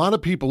 and a lot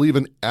of people,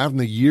 even in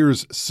the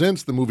years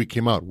since the movie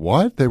came out,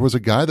 what? There was a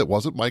guy that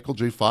wasn't Michael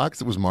J.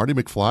 Fox. It was Marty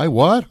McFly.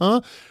 What?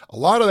 Huh? A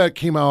lot of that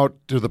came out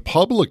to the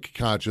public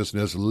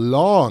consciousness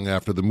long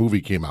after the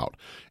movie came out.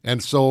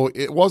 And so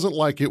it wasn't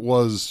like it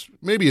was,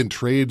 maybe in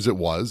trades it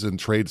was, in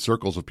trade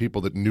circles of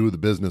people that knew the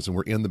business and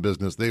were in the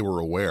business, they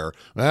were aware.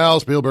 Well,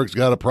 Spielberg's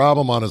got a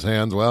problem on his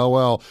hands.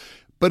 Well.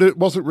 But it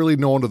wasn't really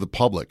known to the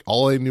public.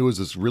 All I knew is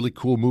this really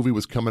cool movie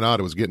was coming out.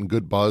 It was getting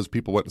good buzz.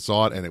 People went and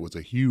saw it, and it was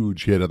a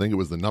huge hit. I think it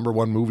was the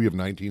 #1 movie of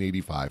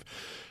 1985.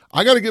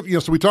 I got to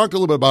give, so we talked a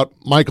little bit about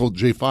Michael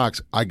J. Fox.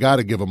 I got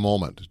to give a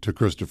moment to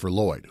Christopher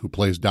Lloyd, who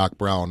plays Doc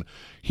Brown.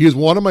 He is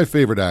one of my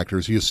favorite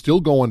actors. He is still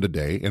going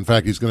today. In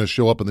fact, he's going to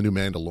show up in the new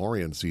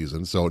Mandalorian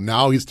season. So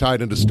now he's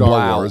tied into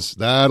Star Wars.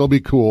 That'll be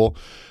cool.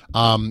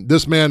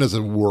 This man is a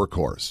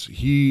workhorse.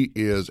 He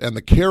is, and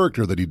the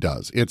character that he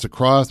does, it's a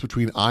cross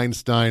between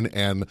Einstein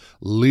and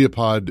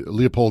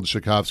Leopold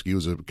Tchaikovsky,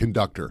 who's a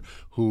conductor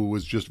who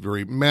was just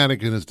very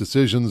manic in his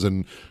decisions.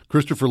 And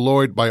Christopher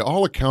Lloyd, by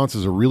all accounts,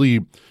 is a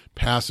really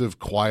passive,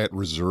 quiet,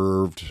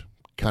 reserved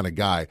kind of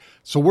guy.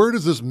 So where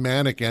does this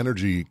manic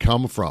energy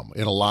come from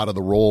in a lot of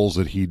the roles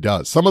that he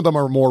does? Some of them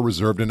are more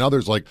reserved, and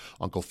others, like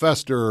Uncle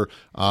Fester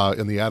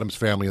in the Addams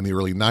Family in the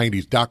early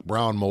 90s, Doc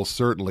Brown most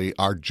certainly,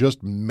 are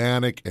just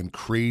manic and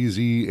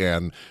crazy.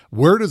 And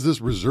where does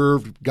this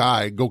reserved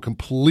guy go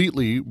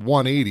completely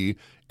 180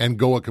 and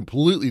go a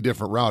completely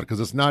different route? Because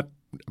it's not,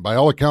 by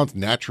all accounts,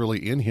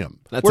 naturally in him.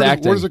 That's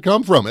acting. Where does it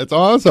come from? It's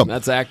awesome.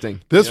 That's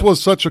acting. This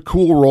was such a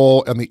cool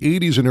role, and the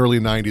 80s and early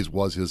 90s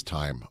was his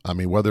time. I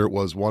mean, whether it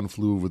was One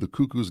Flew Over the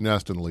Cuckoo's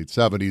Nest in the late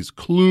 70s,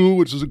 Clue,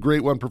 which is a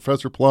great one,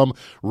 Professor Plum,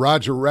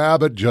 Roger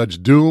Rabbit,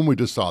 Judge Doom. We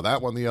just saw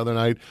that one the other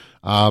night.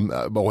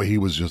 Boy, he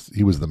was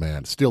the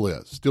man. Still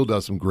is. Still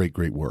does some great,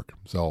 great work.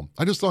 So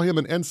I just saw him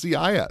in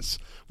NCIS,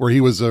 where he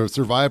was a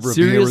survivor of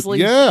the Seriously?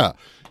 Yeah.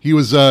 He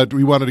was.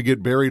 We wanted to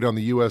get buried on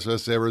the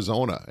USS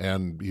Arizona,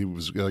 and he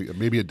was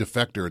maybe a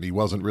defector, and he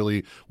wasn't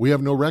really. We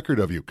have no record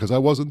of you because I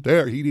wasn't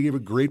there. He gave a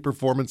great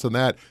performance in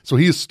that, so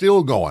he's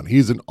still going.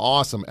 He's an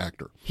awesome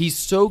actor. He's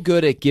so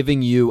good at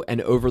giving you an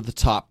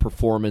over-the-top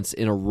performance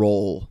in a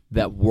role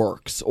that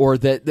works, or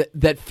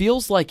that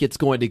feels like it's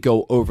going to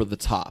go over the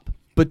top,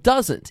 but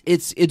doesn't.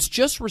 It's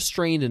just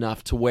restrained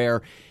enough to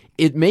where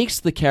it makes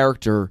the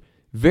character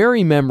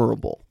very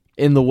memorable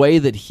in the way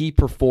that he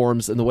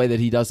performs and the way that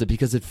he does it,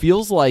 because it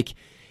feels like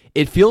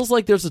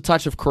there's a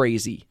touch of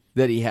crazy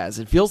that he has.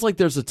 It feels like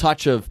there's a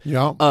touch of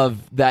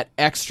that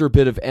extra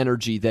bit of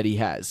energy that he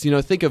has. You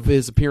know, think of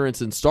his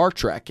appearance in Star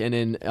Trek and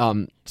in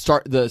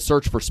the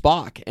Search for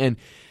Spock and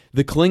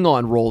the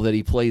Klingon role that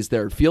he plays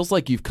there. It feels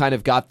like you've kind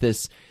of got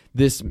this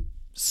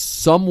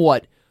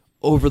somewhat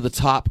over the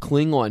top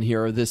Klingon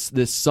here, this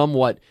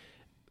somewhat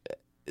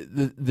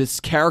this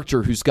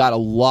character who's got a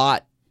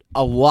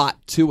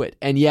lot to it,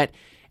 and yet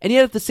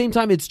at the same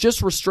time, it's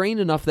just restrained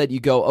enough that you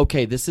go,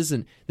 okay, this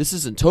isn't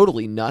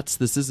totally nuts.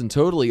 This isn't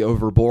totally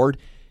overboard.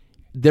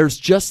 There's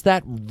just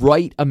that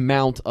right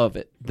amount of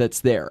it that's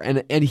there.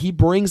 And he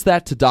brings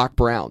that to Doc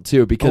Brown,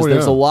 too, because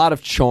there's a lot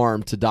of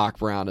charm to Doc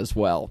Brown as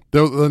well.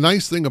 The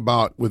nice thing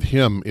with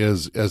him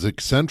is, as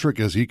eccentric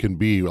as he can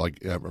be, like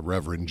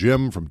Reverend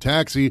Jim from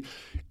Taxi,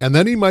 and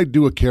then he might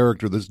do a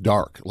character that's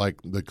dark, like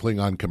the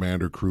Klingon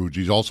Commander Kruge.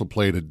 He's also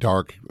played a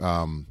dark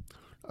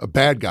a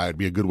bad guy would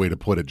be a good way to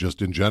put it,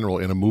 just in general,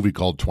 in a movie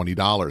called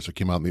 $20. It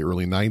came out in the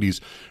early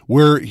 90s,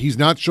 where he's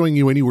not showing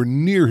you anywhere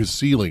near his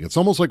ceiling. It's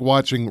almost like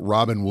watching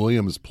Robin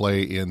Williams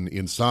play in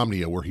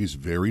Insomnia, where he's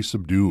very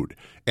subdued.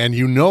 And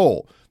you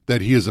know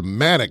that he is a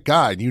manic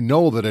guy, and you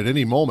know that at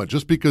any moment,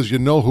 just because you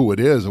know who it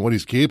is and what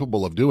he's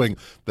capable of doing,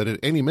 that at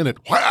any minute,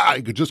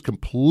 he could just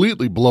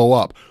completely blow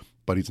up.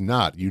 But he's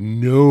not. You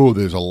know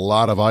there's a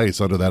lot of ice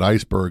under that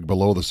iceberg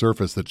below the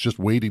surface that's just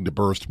waiting to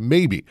burst,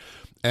 maybe.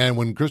 And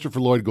when Christopher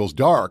Lloyd goes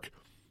dark,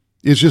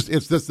 it's just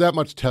that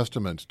much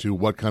testament to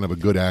what kind of a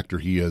good actor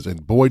he is.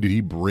 And boy, did he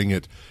bring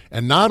it.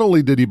 And not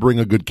only did he bring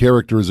a good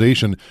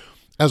characterization,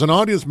 as an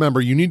audience member,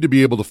 you need to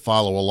be able to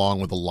follow along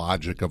with the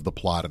logic of the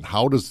plot and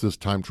how does this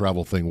time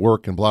travel thing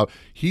work and blah.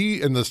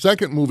 He, in the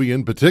second movie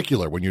in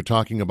particular, when you're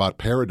talking about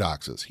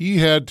paradoxes, he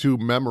had to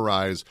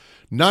memorize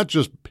not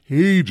just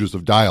pages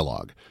of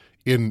dialogue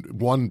in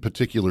one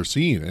particular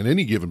scene, in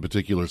any given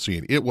particular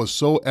scene. It was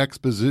so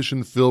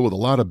exposition filled with a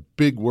lot of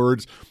big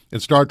words. In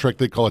Star Trek,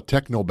 they call it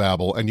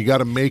technobabble, and you got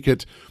to make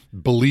it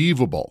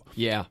believable.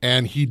 Yeah.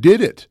 And he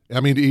did it. I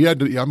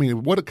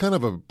mean, what kind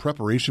of a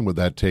preparation would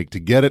that take to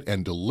get it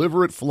and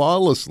deliver it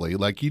flawlessly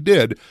like he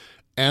did?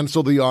 And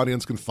so the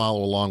audience can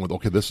follow along with,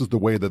 okay, this is the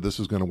way that this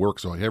is going to work.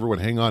 So everyone,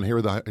 hang on. Here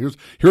are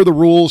the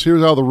rules.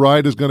 Here's how the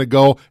ride is going to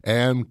go,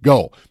 and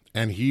go.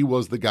 And he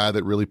was the guy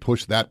that really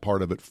pushed that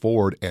part of it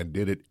forward and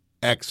did it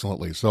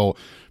excellently. So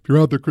if you're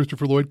out there,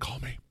 Christopher Lloyd, call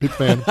me. Big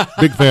fan.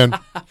 Big fan.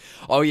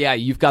 Oh, yeah.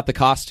 You've got the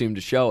costume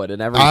to show it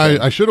and everything.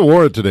 I should have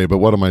wore it today, but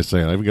what am I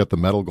saying? I even got the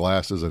metal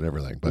glasses and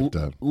everything.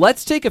 But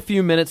let's take a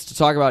few minutes to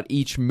talk about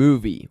each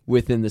movie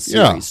within the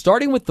series,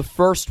 starting with the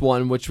first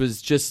one, which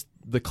was just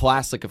the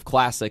classic of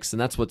classics, and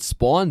that's what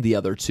spawned the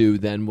other two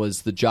then,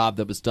 was the job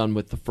that was done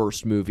with the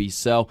first movie.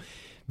 So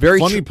very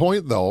funny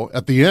point, though.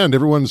 At the end,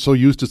 everyone's so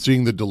used to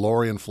seeing the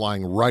DeLorean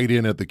flying right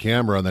in at the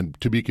camera and then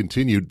to be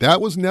continued. That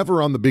was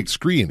never on the big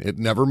screen. It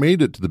never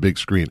made it to the big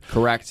screen.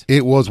 Correct.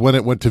 It was when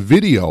it went to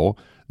video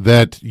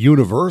that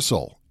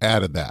Universal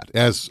added that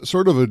as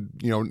sort of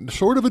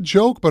a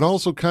joke, but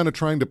also kind of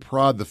trying to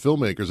prod the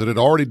filmmakers that had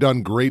already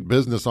done great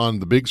business on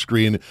the big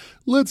screen.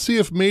 Let's see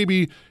if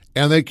maybe,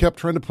 and they kept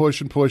trying to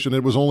push, and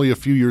it was only a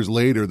few years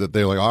later that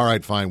they were like, all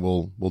right, fine,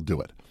 we'll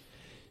do it.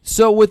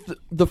 So with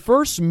the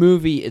first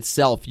movie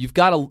itself,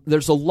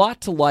 there's a lot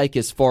to like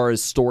as far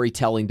as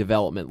storytelling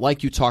development.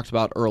 Like you talked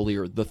about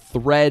earlier, the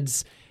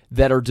threads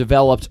that are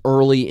developed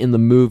early in the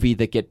movie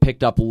that get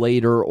picked up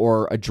later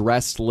or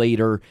addressed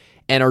later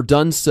and are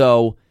done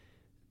so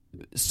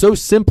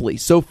simply,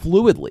 so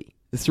fluidly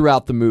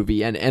throughout the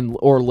movie and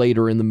or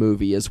later in the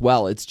movie as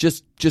well. It's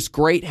just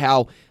great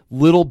how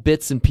little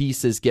bits and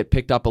pieces get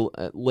picked up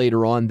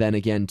later on then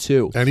again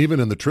too. And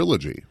even in the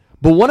trilogy.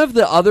 But one of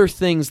the other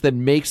things that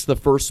makes the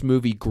first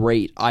movie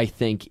great, I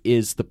think,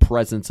 is the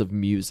presence of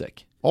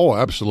music. Oh,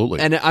 absolutely.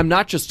 And I'm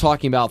not just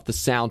talking about the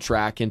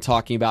soundtrack and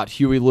talking about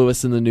Huey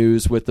Lewis in the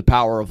News with The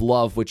Power of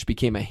Love, which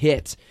became a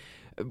hit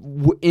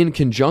in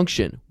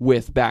conjunction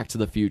with Back to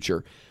the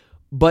Future.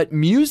 But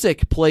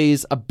music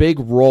plays a big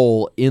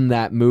role in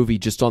that movie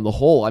just on the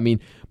whole. I mean,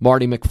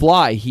 Marty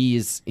McFly,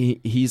 he's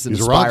an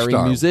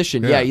aspiring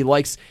musician. Yeah, he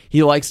likes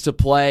to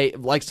play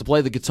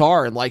the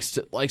guitar and likes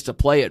to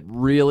play it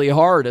really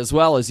hard as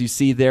well, as you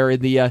see there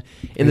in the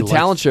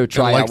talent show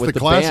tryout with the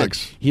band.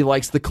 He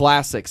likes the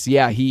classics.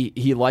 Yeah,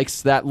 he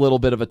likes that little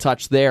bit of a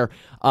touch there.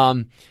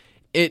 And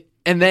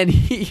then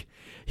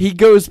he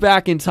goes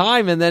back in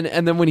time, and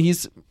then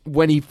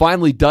when he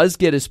finally does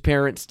get his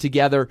parents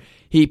together,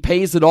 he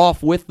pays it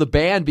off with the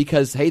band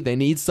because, hey, they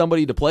need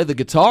somebody to play the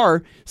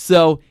guitar.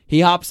 So he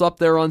hops up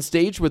there on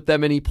stage with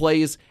them and he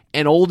plays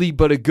an oldie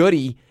but a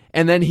goodie.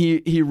 And then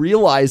he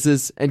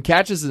realizes and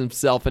catches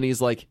himself and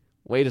he's like,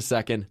 wait a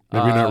second.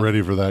 Maybe not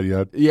ready for that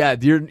yet. Yeah,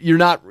 you're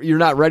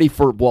not ready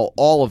for,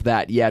 all of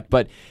that yet.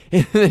 But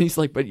and then he's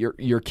like, but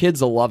your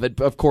kids will love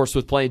it, of course,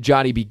 with playing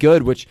Johnny Be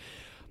Good, which,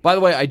 by the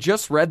way, I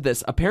just read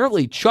this.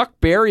 Apparently, Chuck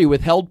Berry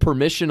withheld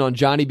permission on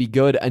Johnny Be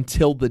Good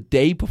until the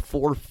day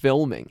before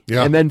filming,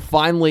 and then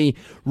finally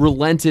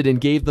relented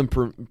and gave them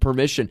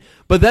permission.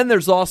 But then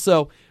there's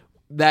also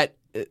that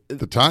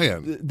the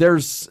tie-in.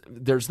 There's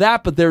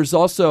that, but there's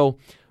also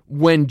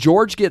when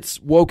George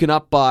gets woken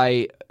up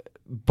by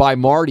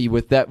Marty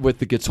with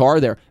the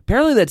guitar there.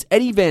 Apparently, that's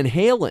Eddie Van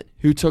Halen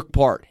who took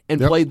part and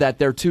played that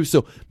there too.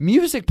 So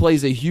music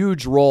plays a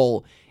huge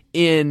role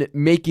in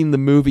making the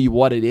movie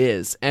what it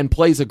is, and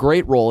plays a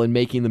great role in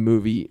making the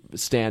movie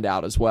stand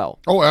out as well.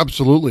 Oh,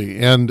 absolutely.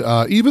 And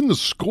even the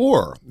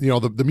score,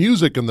 the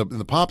music and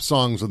the pop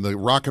songs and the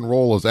rock and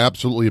roll is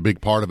absolutely a big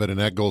part of it, and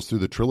that goes through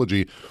the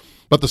trilogy.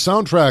 But the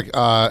soundtrack,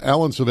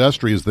 Alan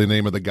Silvestri is the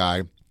name of the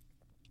guy.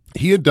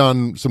 He had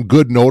done some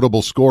good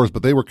notable scores,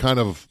 but they were kind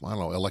of,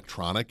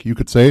 electronic, you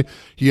could say.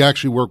 He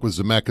actually worked with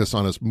Zemeckis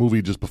on his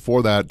movie just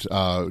before that,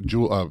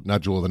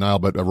 not Jewel of the Nile,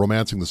 but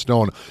Romancing the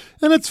Stone.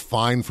 And it's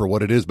fine for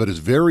what it is, but it's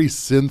very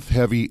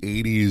synth-heavy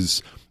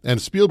 80s And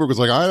Spielberg was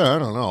like, I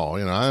don't know.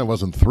 I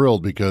wasn't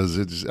thrilled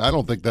because I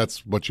don't think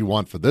that's what you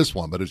want for this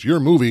one, but it's your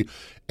movie.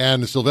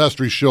 And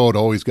Silvestri showed,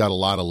 he's got a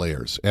lot of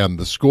layers. And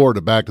the score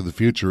to Back to the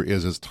Future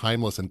is as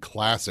timeless and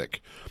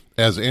classic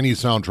as any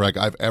soundtrack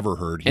I've ever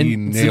heard. He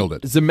nailed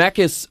it.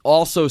 Zemeckis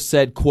also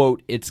said,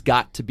 quote, "It's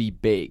got to be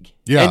big."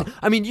 Yeah. And,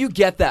 I mean, you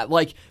get that.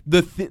 Like,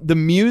 the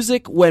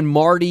music when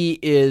Marty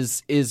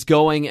is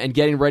going and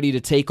getting ready to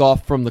take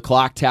off from the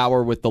clock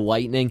tower with the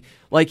lightning,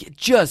 like,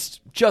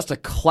 just a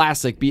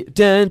classic beat.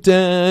 Dun,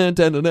 dun,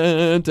 dun, dun,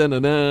 dun, dun,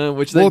 dun, dun,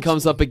 which then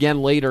comes up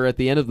again later at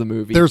the end of the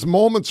movie. There's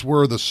moments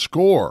where the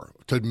score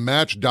to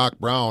match Doc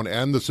Brown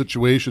and the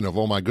situation of,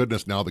 oh my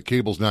goodness, now the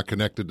cable's not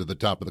connected to the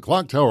top of the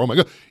clock tower. Oh my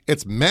God.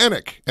 It's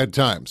manic at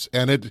times.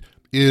 And it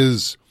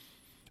is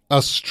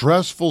a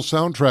stressful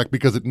soundtrack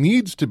because it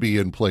needs to be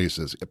in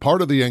places.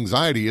 Part of the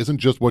anxiety isn't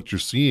just what you're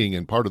seeing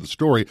and part of the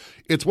story.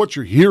 It's what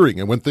you're hearing.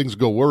 And when things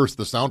go worse,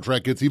 the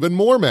soundtrack gets even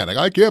more manic.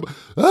 I can't,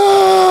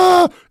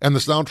 and the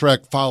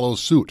soundtrack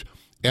follows suit.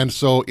 And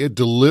so it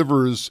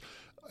delivers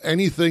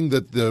anything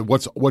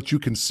that what you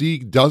can see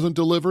doesn't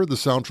deliver. The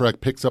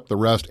soundtrack picks up the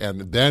rest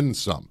and then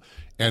some.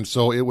 And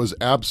so it was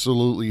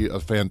absolutely a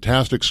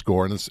fantastic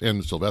score. And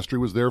Silvestri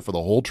was there for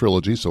the whole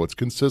trilogy, so it's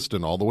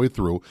consistent all the way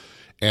through.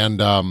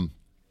 And,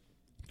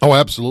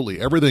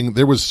 absolutely. Everything.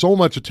 There was so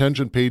much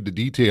attention paid to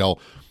detail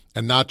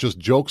and not just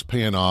jokes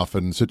paying off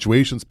and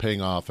situations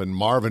paying off and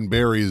Marvin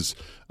Berry's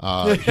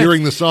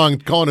hearing the song,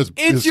 calling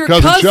his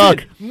cousin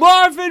Chuck.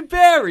 Marvin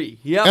Berry.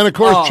 Yep. And, of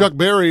course, Chuck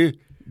Berry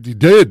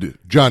did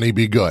Johnny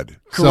Be Good.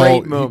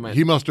 Great moment.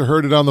 He must have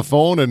heard it on the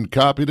phone and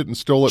copied it and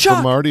stole it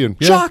from Marty. And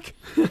Chuck!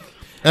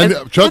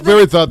 And Chuck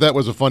Berry thought that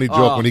was a funny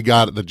joke when he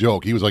got the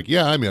joke. He was like,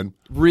 yeah, I'm in.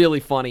 Really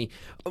funny.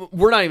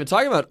 We're not even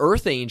talking about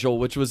Earth Angel,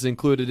 which was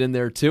included in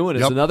there too, and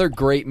it's another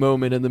great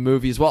moment in the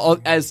movie as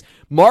well. As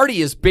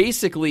Marty is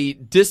basically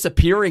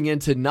disappearing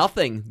into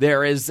nothing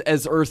there as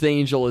Earth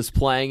Angel is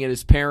playing, and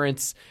his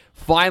parents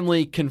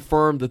finally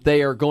confirm that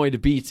they are going to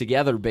be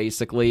together,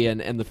 basically,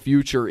 and the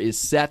future is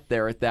set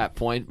there at that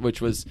point,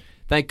 which was,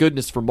 thank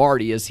goodness for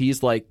Marty, as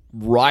he's like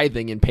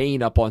writhing in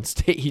pain up on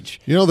stage.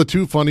 The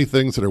two funny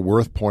things that are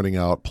worth pointing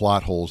out,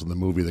 plot holes in the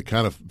movie that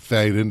kind of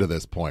fade into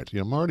this point.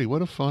 Marty,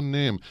 what a fun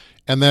name.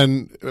 And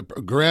then,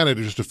 granted,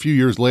 just a few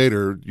years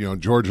later,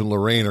 George and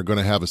Lorraine are going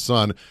to have a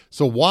son.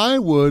 So why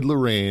would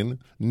Lorraine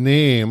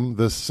name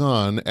the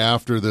son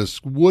after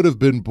this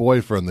would-have-been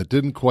boyfriend that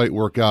didn't quite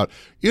work out?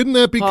 Isn't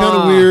that be kind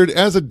of weird?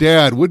 As a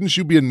dad, wouldn't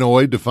you be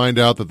annoyed to find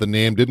out that the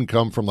name didn't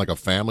come from like a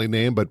family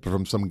name, but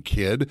from some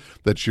kid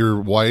that your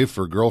wife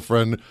or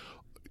girlfriend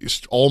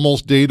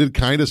almost dated,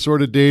 kind of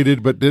sort of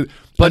dated, but did.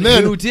 But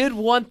who did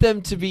want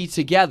them to be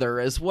together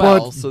as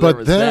well, there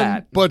was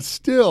that. But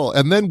still,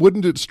 and then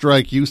wouldn't it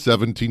strike you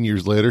 17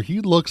 years later, he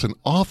looks an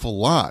awful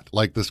lot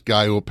like this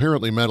guy who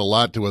apparently meant a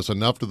lot to us,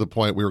 enough to the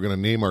point we were going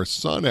to name our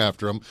son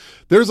after him.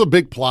 There's a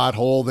big plot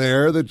hole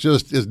there that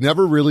just has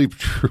never really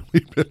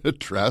truly been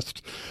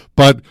addressed.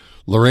 But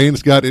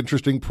Lorraine's got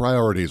interesting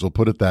priorities, we'll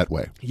put it that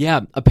way.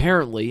 Yeah,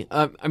 apparently.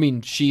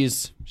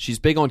 She's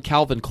big on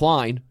Calvin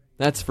Klein.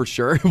 That's for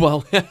sure.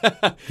 Well,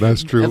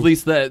 that's true. At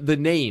least the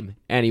name,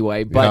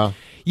 anyway. But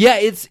yeah,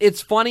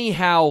 it's funny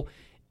how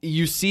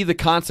you see the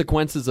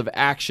consequences of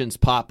actions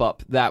pop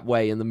up that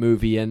way in the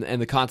movie, and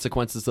the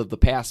consequences of the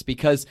past.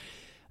 Because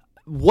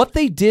what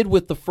they did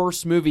with the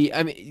first movie,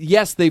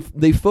 yes, they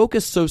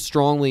focused so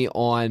strongly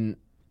on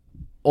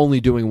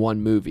only doing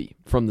one movie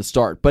from the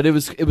start, but it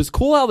was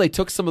cool how they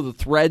took some of the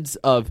threads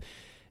of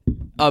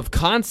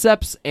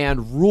concepts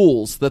and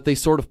rules that they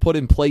sort of put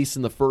in place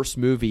in the first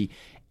movie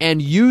and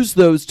use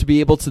those to be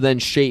able to then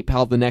shape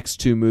how the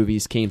next two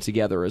movies came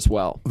together as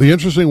well. The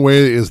interesting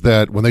way is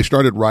that when they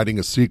started writing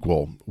a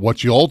sequel,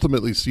 what you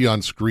ultimately see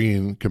on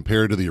screen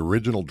compared to the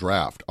original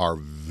draft are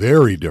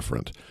very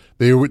different.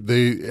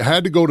 They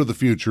had to go to the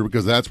future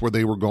because that's where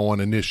they were going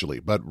initially.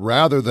 But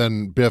rather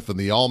than Biff and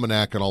the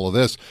Almanac and all of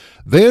this,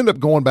 they end up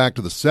going back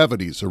to the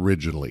 70s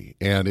originally.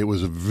 And it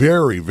was a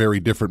very, very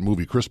different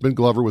movie. Crispin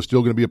Glover was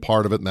still going to be a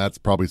part of it, and that's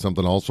probably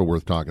something also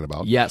worth talking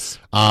about. Yes.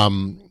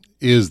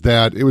 Is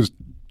that it was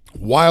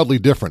wildly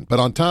different.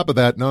 But on top of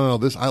that, no,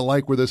 this, I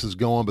like where this is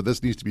going, but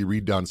this needs to be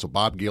redone. So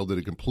Bob Gale did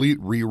a complete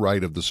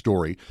rewrite of the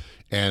story,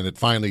 and it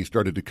finally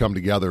started to come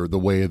together the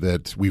way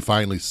that we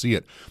finally see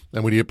it.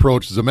 And when he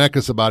approached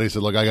Zemeckis about it, he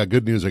said, look, I got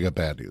good news, I got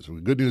bad news. The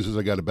good news is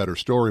I got a better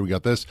story, we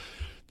got this.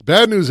 The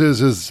bad news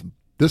is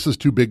this is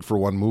too big for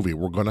one movie.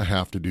 We're going to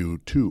have to do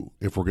two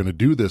if we're going to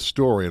do this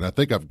story. And I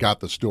think I've got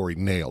the story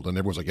nailed. And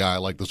everyone's like, yeah, I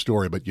like the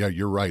story. But yeah,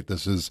 you're right.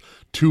 This is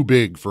too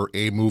big for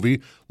a movie.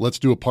 Let's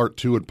do a part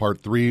 2 and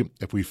part 3.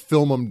 If we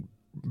film them,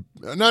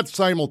 not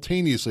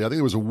simultaneously, I think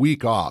there was a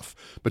week off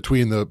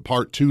between the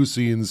part 2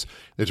 scenes.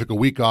 They took a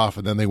week off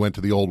and then they went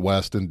to the Old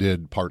West and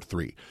did part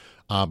 3.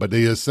 But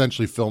they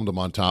essentially filmed them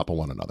on top of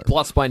one another.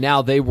 Plus, by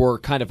now, they were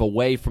kind of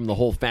away from the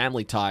whole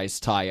Family Ties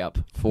tie-up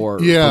for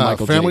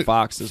Michael J.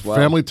 Fox as well.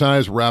 Family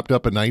Ties wrapped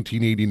up in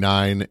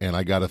 1989, and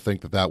I got to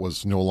think that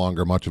was no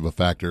longer much of a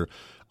factor.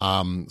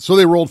 So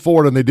they rolled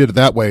forward and they did it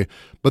that way.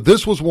 But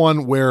this was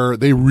one where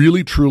they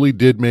really, truly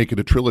did make it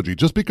a trilogy.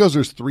 Just because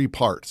there's 3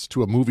 parts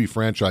to a movie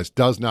franchise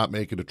does not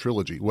make it a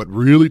trilogy. What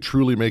really,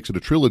 truly makes it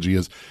a trilogy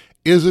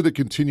is it a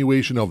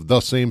continuation of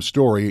the same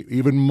story?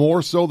 Even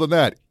more so than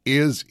that,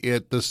 is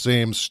it the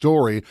same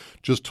story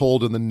just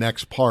told in the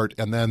next part,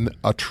 and then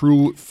a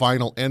true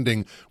final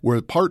ending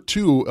where part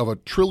 2 of a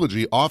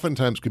trilogy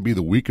oftentimes can be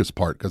the weakest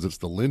part because it's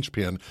the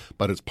linchpin,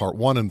 but it's part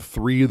 1 and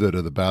 3 that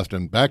are the best,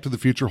 and Back to the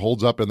Future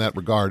holds up in that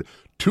regard.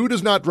 2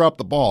 does not drop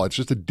the ball. It's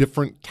just a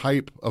different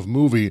type of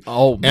movie.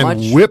 Oh,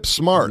 and whip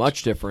smart.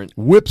 Much different.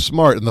 Whip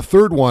smart. And the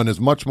third one is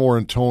much more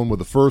in tone with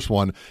the first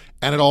one,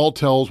 and it all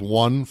tells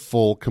one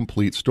full,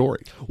 complete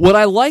story. What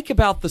I like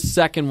about the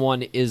second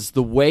one is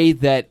the way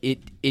that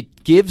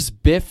it gives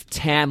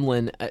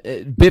Tannen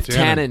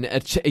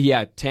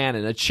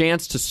a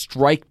chance to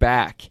strike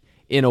back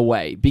in a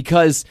way,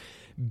 because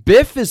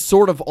Biff is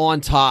sort of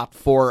on top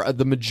for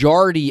the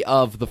majority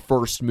of the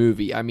first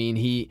movie. I mean,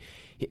 he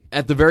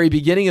at the very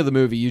beginning of the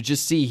movie, you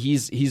just see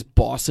he's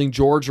bossing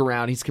George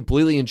around. He's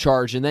completely in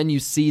charge. And then you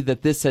see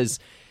that this has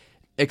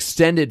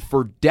extended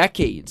for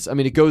decades. I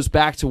mean, it goes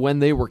back to when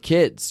they were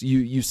kids.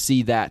 You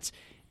see that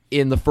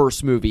in the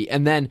first movie.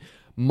 And then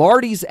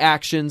Marty's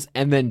actions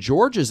and then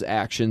George's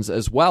actions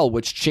as well,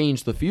 which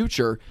change the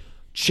future,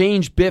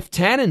 change Biff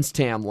Tannen's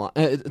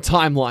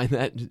timeline.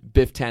 That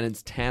Biff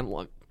Tannen's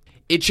timeline.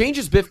 It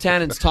changes Biff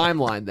Tannen's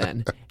timeline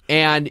then.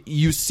 And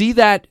you see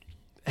that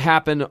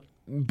happen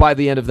by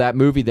the end of that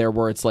movie there,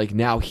 where it's like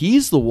now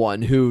he's the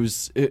one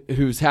who's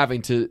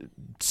having to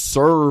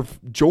serve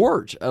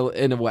George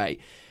in a way.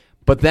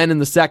 But then in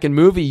the second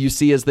movie, you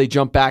see as they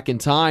jump back in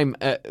time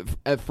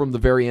from the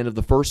very end of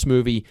the first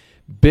movie,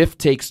 Biff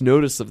takes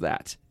notice of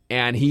that,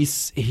 and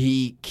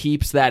he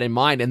keeps that in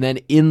mind. And then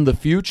in the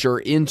future,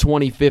 in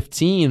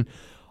 2015,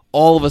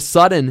 all of a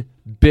sudden,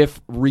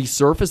 Biff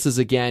resurfaces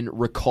again,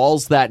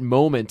 recalls that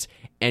moment,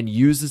 and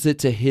uses it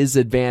to his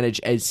advantage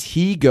as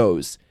he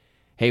goes,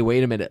 hey,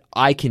 wait a minute,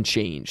 I can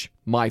change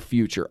my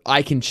future.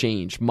 I can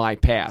change my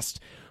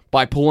past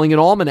by pulling an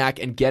almanac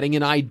and getting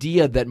an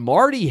idea that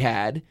Marty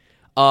had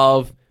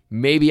of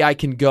maybe I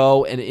can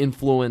go and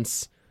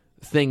influence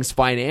things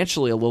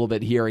financially a little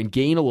bit here and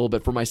gain a little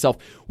bit for myself,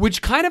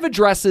 which kind of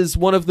addresses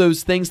one of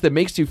those things that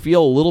makes you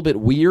feel a little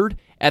bit weird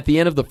at the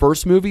end of the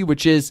first movie,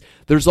 which is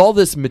there's all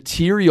this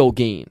material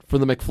gain for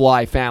the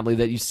McFly family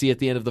that you see at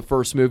the end of the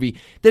first movie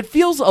that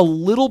feels a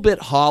little bit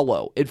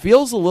hollow. It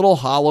feels a little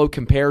hollow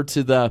compared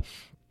to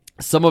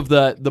some of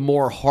the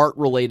more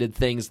heart-related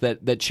things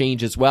that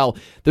change as well.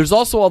 There's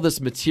also all this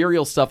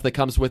material stuff that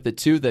comes with it,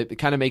 too, that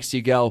kind of makes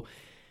you go,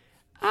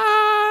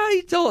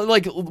 I don't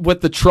like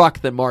with the truck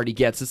that Marty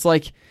gets. It's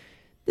like,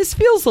 this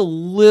feels a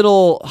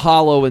little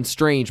hollow and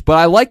strange, but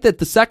I like that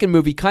the second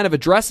movie kind of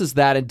addresses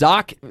that, and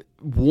Doc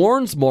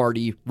warns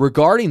Marty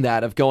regarding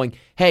that of going,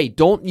 hey,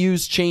 don't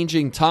use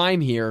changing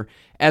time here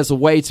as a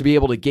way to be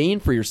able to gain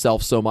for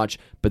yourself so much,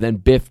 but then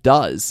Biff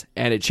does,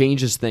 and it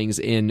changes things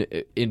in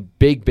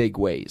big, big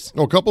ways.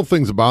 Well, a couple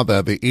things about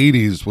that. The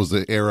 80s was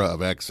the era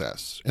of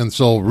excess, and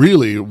so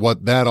really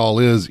what that all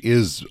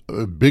is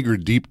a bigger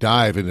deep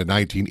dive into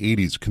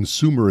 1980s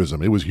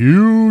consumerism. It was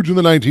huge in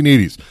the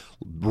 1980s.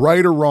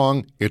 Right or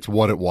wrong, it's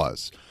what it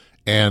was.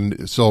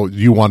 And so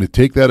you want to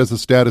take that as a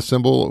status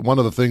symbol. One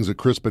of the things that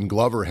Crispin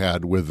Glover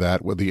had with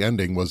the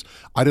ending was,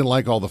 I didn't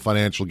like all the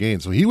financial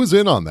gain. So he was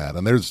in on that.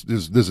 And there's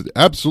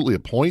absolutely a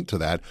point to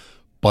that,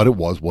 but it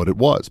was what it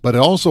was. But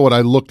also what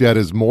I looked at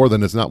is more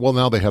than it's not, well,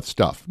 now they have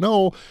stuff.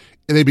 No,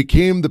 and they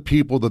became the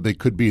people that they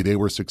could be. They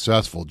were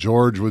successful.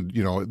 George would,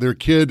 their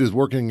kid is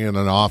working in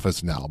an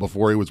office now.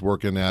 Before he was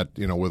working at,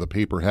 with a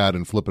paper hat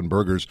and flipping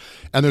burgers.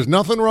 And there's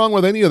nothing wrong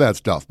with any of that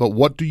stuff. But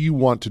what do you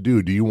want to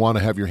do? Do you want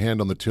to have your hand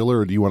on the tiller,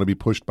 or do you want to be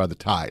pushed by the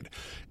tide?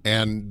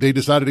 And they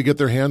decided to get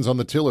their hands on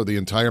the tiller, the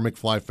entire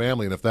McFly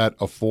family. And if that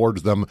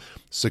affords them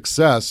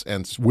success,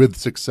 and with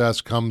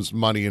success comes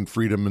money and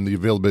freedom and the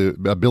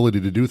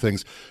ability to do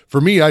things. For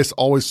me, I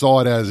always saw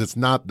it as it's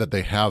not that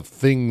they have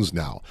things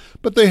now,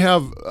 but they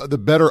have the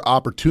better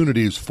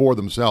opportunities for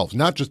themselves,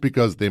 not just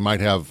because they might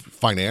have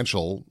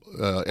financial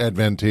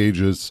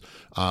advantageous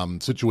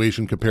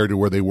situation compared to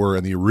where they were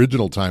in the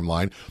original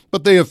timeline,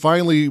 but they have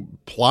finally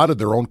plotted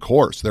their own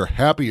course. They're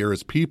happier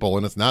as people,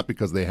 and it's not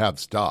because they have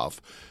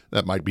stuff.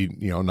 That might be,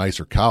 a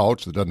nicer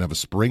couch that doesn't have a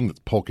spring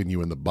that's poking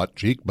you in the butt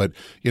cheek. But,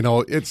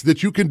 it's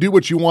that you can do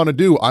what you want to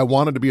do. I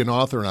wanted to be an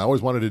author, and I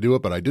always wanted to do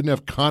it, but I didn't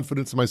have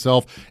confidence in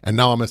myself, and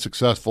now I'm a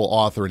successful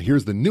author. And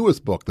here's the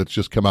newest book that's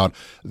just come out.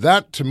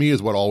 That, to me,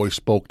 is what always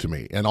spoke to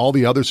me. And all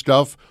the other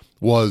stuff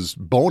was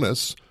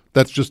bonus.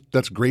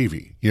 That's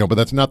gravy, but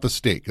that's not the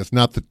steak. That's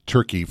not the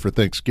turkey for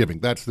Thanksgiving.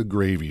 That's the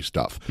gravy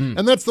stuff.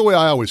 And that's the way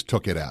I always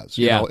took it as.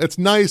 It's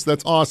nice,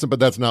 that's awesome, but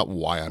that's not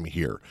why I'm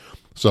here.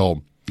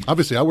 So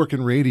obviously I work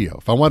in radio.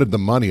 If I wanted the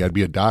money, I'd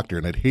be a doctor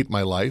and I'd hate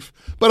my life,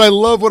 but I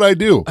love what I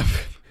do.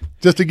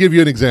 Just to give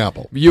you an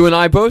example. You and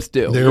I both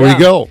do. There we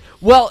go.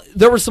 Well,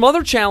 there were some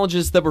other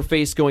challenges that were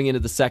faced going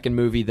into the second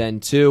movie then,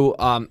 too.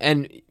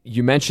 And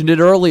you mentioned it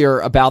earlier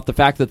about the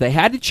fact that they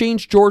had to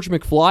change George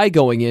McFly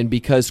going in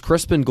because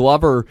Crispin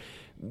Glover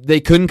they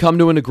couldn't come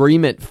to an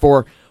agreement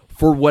for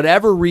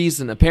whatever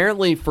reason.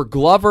 Apparently for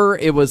Glover,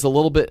 it was a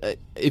little bit,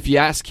 if you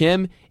ask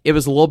him, it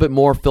was a little bit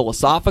more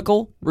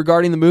philosophical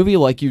regarding the movie,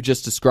 like you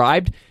just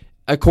described.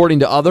 According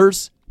to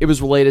others, it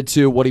was related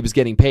to what he was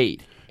getting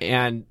paid.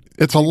 And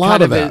it's a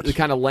lot of that. It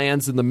kind of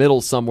lands in the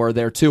middle somewhere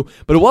there too.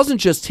 But it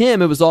wasn't just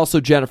him; it was also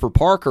Jennifer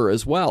Parker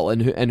as well,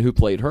 and who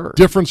played her.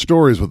 Different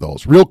stories with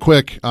those. Real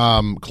quick,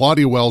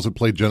 Claudia Wells had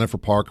played Jennifer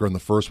Parker in the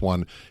first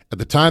one. At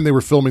the time they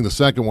were filming the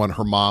second one,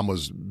 her mom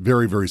was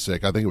very, very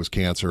sick. I think it was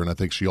cancer, and I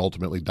think she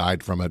ultimately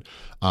died from it.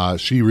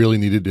 She really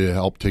needed to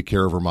help take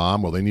care of her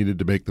mom. Well, they needed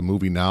to make the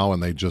movie now,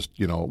 and they just,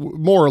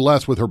 more or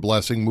less with her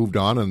blessing, moved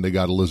on, and they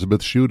got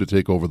Elizabeth Shue to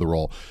take over the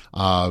role.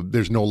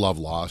 There's no love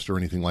lost or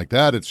anything like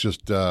that. It's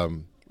just...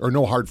 or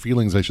no hard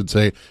feelings, I should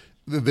say.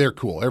 They're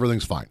cool.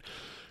 Everything's fine.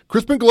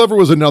 Crispin Glover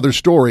was another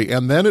story,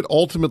 and then it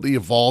ultimately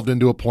evolved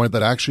into a point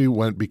that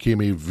actually became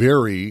a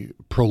very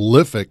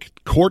prolific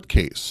court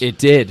case. It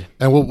did.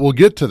 And we'll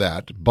get to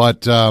that,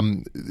 but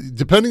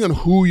depending on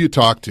who you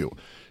talk to,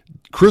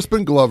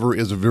 Crispin Glover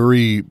is a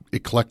very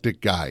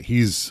eclectic guy.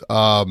 He's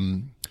a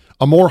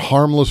more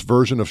harmless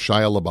version of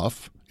Shia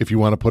LaBeouf, if you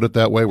want to put it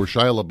that way, where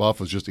Shia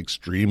LaBeouf was just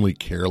extremely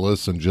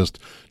careless and just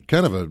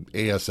kind of an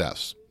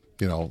ASS,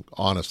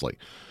 honestly.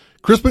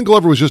 Crispin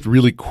Glover was just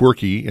really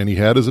quirky, and he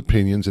had his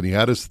opinions, and he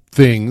had his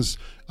things.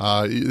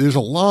 There's a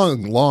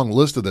long, long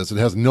list of this. It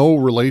has no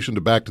relation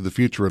to Back to the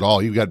Future at all.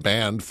 He got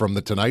banned from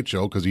The Tonight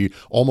Show because he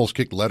almost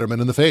kicked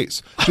Letterman in the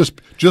face.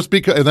 Just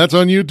because, and that's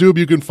on YouTube.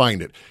 You can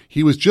find it.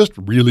 He was just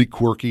really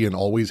quirky and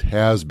always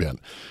has been.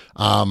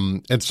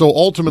 And so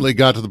ultimately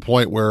got to the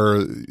point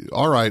where,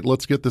 all right,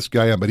 let's get this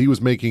guy on. But he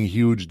was making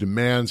huge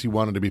demands. He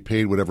wanted to be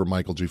paid whatever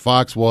Michael J.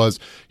 Fox was.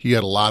 He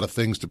had a lot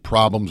of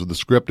problems with the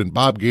script. And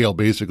Bob Gale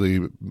basically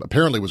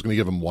apparently was going to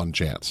give him one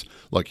chance.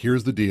 Look,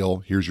 here's the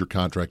deal. Here's your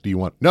contract. Do you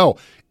want? No.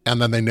 And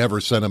then they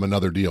never sent him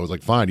another deal. It was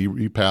like, fine,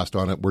 he passed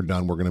on it. We're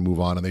done. We're going to move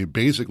on. And they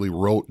basically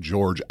wrote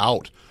George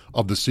out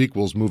of the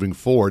sequels moving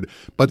forward.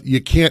 But you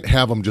can't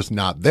have him just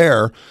not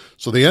there.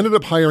 So they ended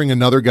up hiring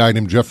another guy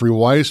named Jeffrey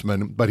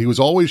Weissman, but he was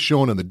always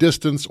shown in the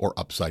distance or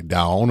upside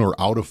down or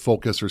out of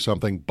focus or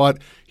something.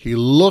 But he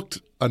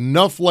looked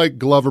enough like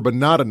Glover, but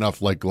not enough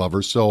like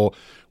Glover. So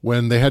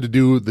when they had to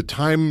do the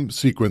time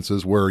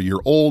sequences where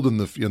you're old in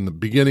the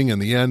beginning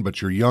and the end,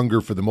 but you're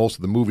younger for the most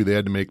of the movie, they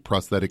had to make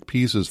prosthetic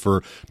pieces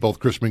for both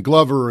Crispin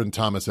Glover and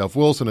Thomas F.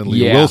 Wilson and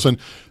Leah Wilson.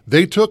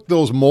 They took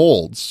those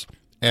molds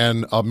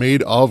and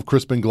made of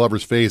Crispin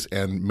Glover's face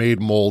and made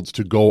molds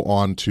to go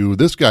onto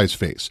this guy's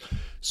face.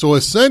 So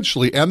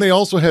essentially, and they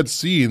also had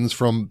scenes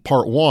from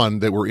part one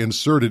that were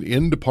inserted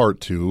into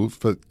part two,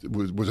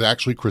 was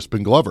actually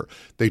Crispin Glover.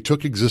 They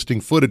took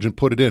existing footage and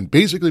put it in,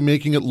 basically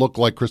making it look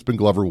like Crispin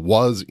Glover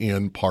was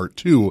in part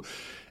two.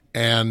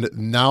 And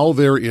now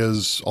there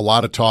is a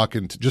lot of talk,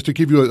 and just to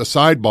give you a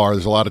sidebar,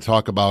 there's a lot of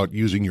talk about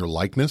using your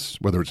likeness,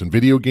 whether it's in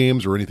video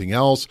games or anything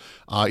else,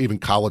 even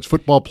college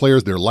football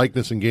players, their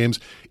likeness in games.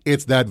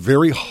 It's that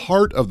very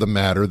heart of the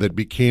matter that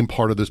became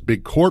part of this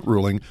big court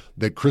ruling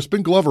that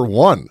Crispin Glover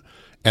won.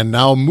 And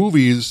now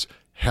movies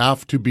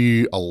have to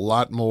be a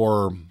lot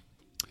more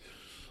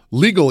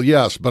legal,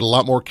 yes, but a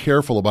lot more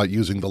careful about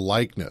using the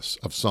likeness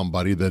of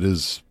somebody that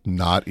is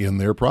not in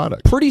their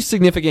product. Pretty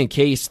significant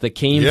case that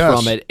came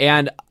from it.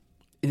 And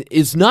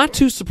it's not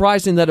too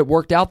surprising that it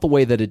worked out the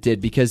way that it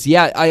did because,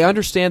 I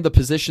understand the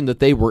position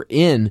that they were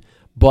in,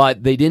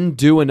 but they didn't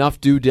do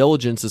enough due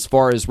diligence as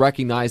far as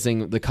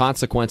recognizing the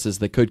consequences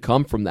that could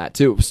come from that,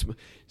 too.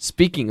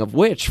 Speaking of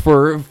which,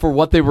 for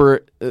what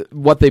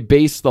they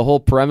based the whole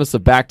premise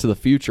of Back to the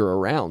Future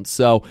around.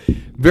 So,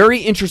 very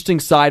interesting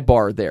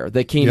sidebar there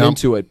that came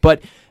into it.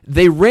 But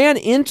they ran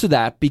into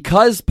that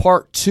because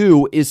part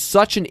two is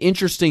such an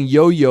interesting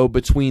yo-yo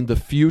between the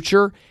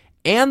future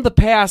and the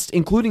past,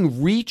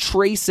 including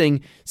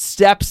retracing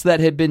steps that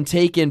had been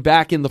taken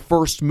back in the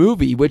first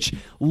movie, which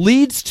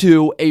leads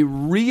to a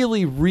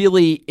really,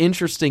 really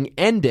interesting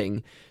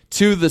ending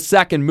to the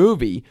second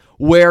movie,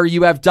 where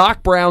you have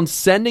Doc Brown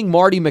sending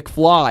Marty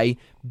McFly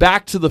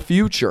back to the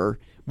future,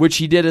 which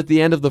he did at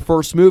the end of the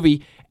first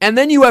movie, and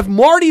then you have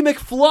Marty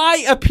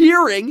McFly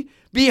appearing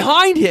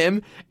behind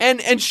him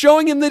and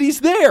showing him that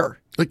he's there.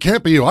 It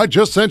can't be you. I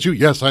just sent you.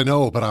 Yes, I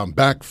know, but I'm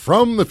back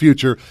from the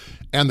future.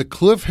 And the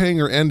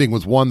cliffhanger ending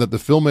was one that the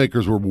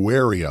filmmakers were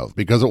wary of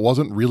because it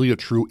wasn't really a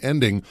true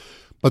ending.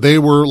 But they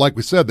were, like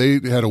we said, they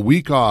had a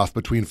week off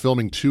between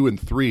filming 2 and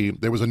 3.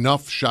 There was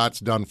enough shots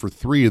done for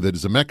 3 that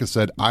Zemeckis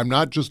said, I'm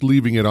not just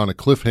leaving it on a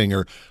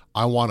cliffhanger.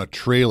 I want a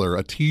trailer,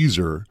 a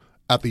teaser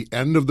at the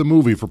end of the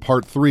movie for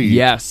part 3.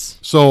 Yes.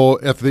 So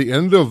at the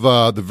end of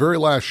the very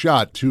last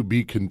shot, to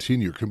be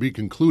continued, can be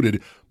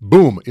concluded,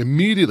 boom,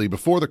 immediately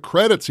before the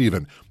credits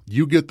even,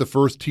 you get the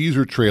first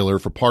teaser trailer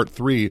for part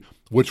 3,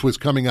 which was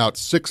coming out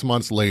 6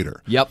 months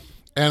later. Yep.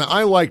 And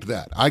I liked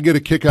that. I get a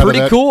kick out of that.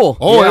 Pretty cool.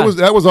 Oh, yeah.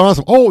 That was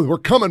awesome. Oh, we're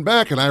coming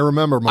back, and I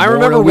remember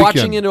Memorial Weekend.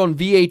 Watching it on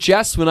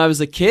VHS when I was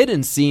a kid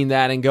and seeing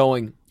that and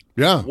going,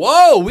 Yeah.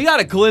 Whoa, we got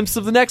a glimpse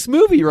of the next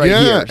movie right here.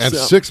 Yeah, and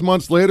 6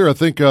 months later, I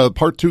think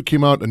Part 2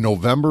 came out in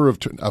November of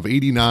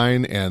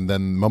 89, and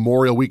then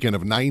Memorial Weekend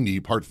of 90,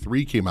 Part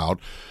 3 came out.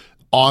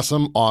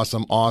 Awesome,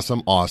 awesome,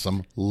 awesome,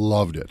 awesome.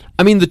 Loved it.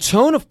 I mean, the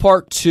tone of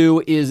Part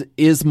 2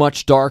 is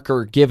much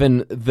darker given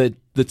the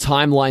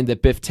timeline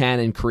that Biff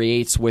Tannen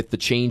creates with the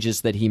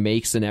changes that he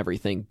makes and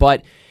everything.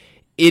 But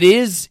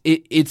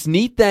it's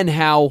neat then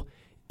how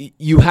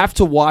you have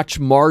to watch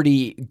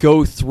Marty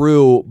go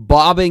through,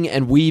 bobbing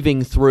and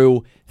weaving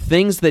through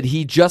things that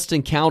he just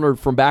encountered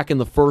from back in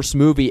the first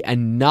movie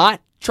and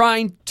not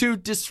trying to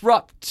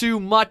disrupt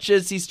too much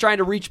as he's trying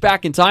to reach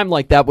back in time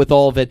like that with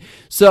all of it.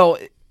 So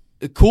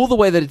cool the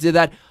way that it did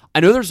that. I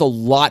know there's a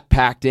lot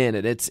packed in,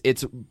 and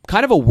it's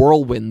kind of a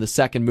whirlwind, the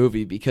second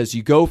movie, because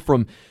you go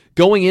from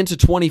going into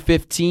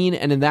 2015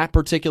 and in that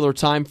particular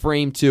time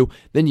frame to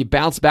then you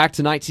bounce back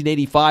to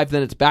 1985,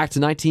 then it's back to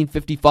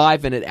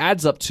 1955, and it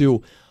adds up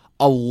to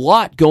a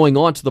lot going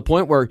on to the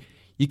point where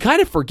you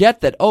kind of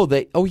forget that,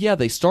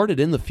 they started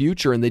in the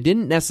future and they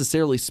didn't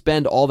necessarily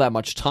spend all that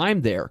much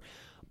time there.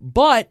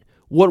 But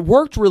what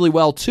worked really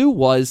well too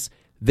was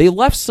they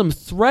left some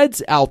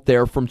threads out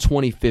there from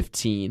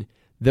 2015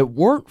 that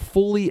weren't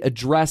fully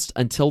addressed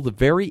until the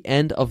very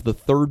end of the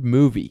third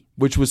movie,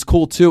 which was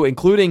cool too,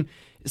 including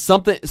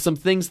some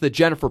things that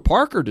Jennifer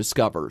Parker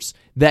discovers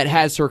that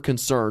has her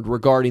concerned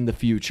regarding the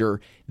future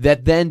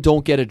that then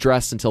don't get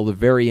addressed until the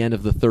very end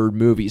of the third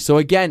movie. So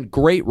again,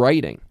 great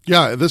writing.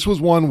 Yeah, this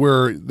was one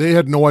where they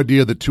had no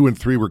idea that 2 and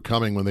 3 were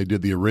coming when they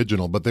did the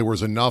original, but there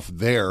was enough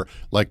there,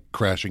 like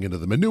crashing into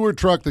the manure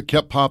truck that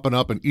kept popping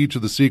up in each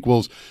of the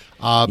sequels.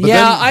 I'm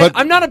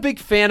not a big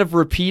fan of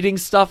repeating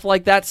stuff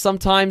like that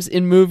sometimes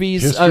in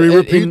movies, history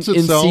repeats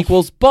itself. In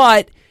sequels,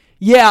 but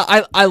yeah,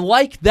 I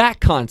like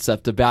that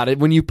concept about it.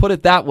 When you put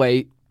it that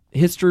way,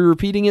 history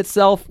repeating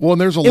itself. Well,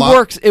 and there's a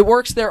lot. It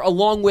works there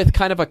along with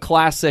kind of a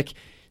classic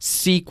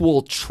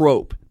sequel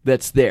trope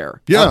that's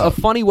there. Yeah. A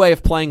funny way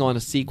of playing on a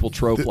sequel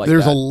trope like that.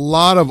 There's a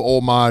lot of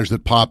homage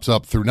that pops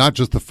up through not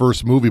just the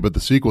first movie, but the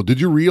sequel.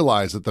 Did you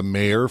realize that the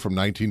mayor from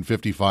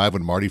 1955,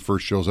 when Marty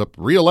first shows up,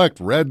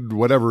 re-elect Red,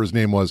 whatever his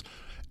name was,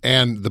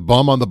 and the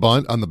bum on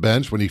the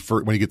bench when he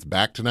gets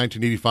back to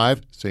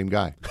 1985, same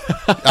guy.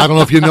 I don't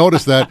know if you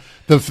noticed that.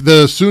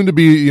 The soon to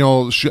be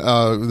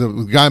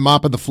the guy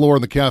mopping the floor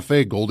in the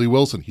cafe, Goldie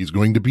Wilson, he's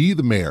going to be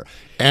the mayor,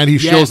 and he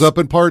shows up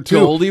in Part 2.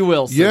 Goldie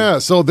Wilson. Yeah,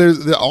 so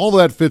there's all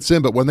that fits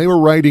in. But when they were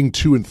writing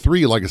 2 and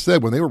 3, like I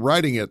said, when they were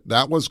writing it,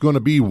 that was going to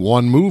be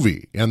one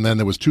movie, and then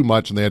there was too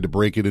much, and they had to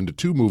break it into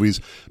 2 movies.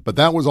 But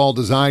that was all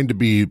designed to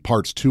be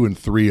parts 2 and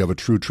 3 of a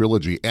true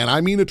trilogy, and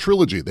I mean a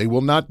trilogy. They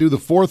will not do the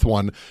fourth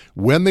one.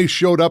 When they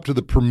showed up to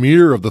the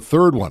premiere of the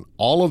third one,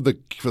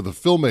 for the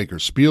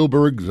filmmakers,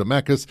 Spielberg,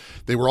 Zemeckis,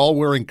 they were all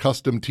wearing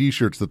custom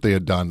T-shirts that they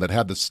had done that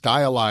had the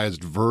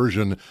stylized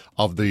version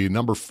of the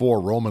number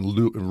 4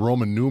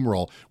 Roman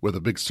numeral with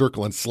a big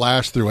circle and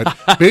slash through it,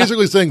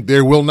 basically saying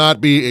there will not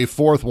be a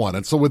fourth one.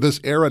 And so with this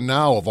era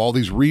now of all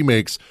these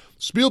remakes,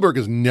 Spielberg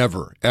is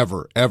never,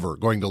 ever, ever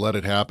going to let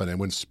it happen. And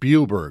when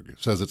Spielberg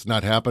says it's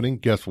not happening,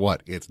 guess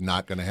what? It's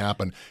not going to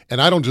happen. And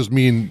I don't just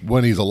mean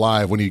when he's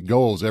alive. When he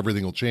goes,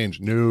 everything will change.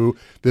 No,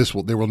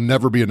 there will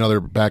never be another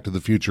Back to the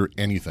Future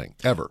anything,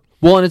 ever.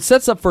 Well, and it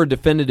sets up for a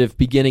definitive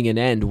beginning and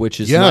end, which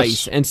is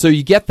nice. And so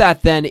you get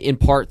that then in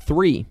Part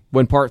 3,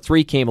 when Part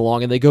 3 came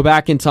along, and they go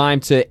back in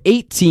time to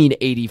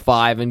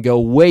 1885 and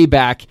go way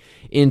back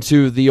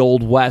into the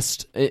Old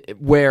West,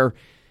 where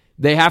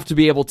they have to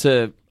be able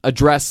to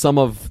address some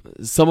of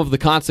the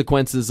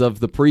consequences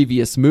of the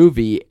previous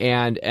movie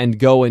and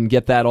go and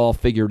get that all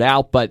figured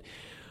out. But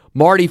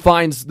Marty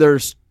finds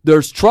there's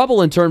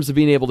trouble in terms of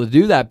being able to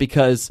do that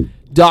because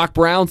Doc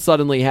Brown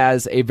suddenly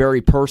has a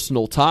very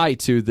personal tie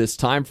to this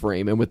time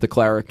frame and with the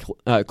Clara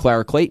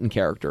Clayton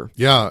character.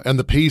 Yeah, and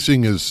the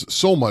pacing is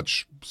so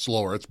much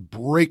slower. It's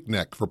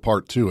breakneck for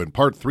Part 2. And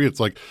Part 3, it's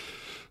like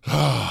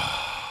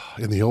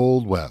in the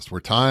Old West,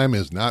 where time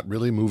is not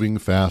really moving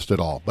fast at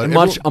all. But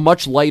a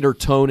much lighter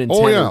tone and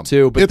tenor,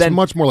 too. But it's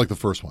much more like the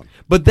first one.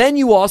 But then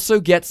you also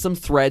get some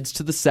threads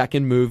to the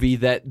second movie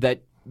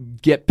that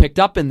get picked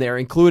up in there,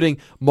 including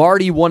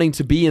Marty wanting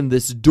to be in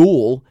this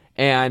duel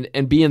and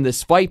be in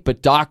this fight,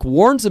 but Doc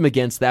warns him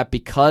against that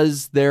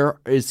because there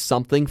is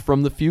something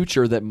from the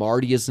future that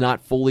Marty is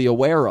not fully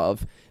aware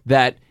of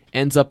that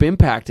ends up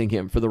impacting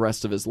him for the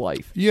rest of his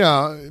life.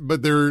 Yeah,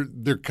 but they're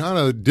kind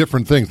of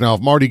different things. Now,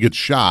 if Marty gets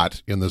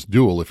shot in this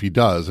duel, if he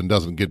does and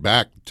doesn't get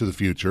back to the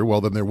future,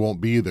 well, then there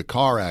won't be the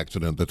car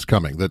accident that's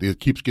coming, that it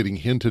keeps getting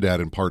hinted at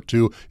in Part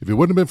 2. If it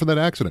wouldn't have been for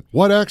that accident,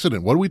 what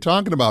accident? What are we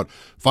talking about?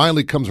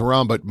 Finally comes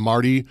around, but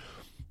Marty,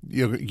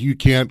 you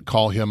can't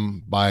call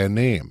him by a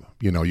name.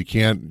 You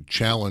can't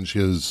challenge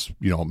his,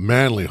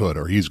 manlyhood,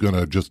 or he's going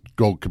to just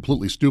go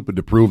completely stupid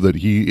to prove that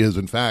he is,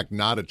 in fact,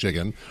 not a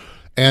chicken.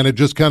 And it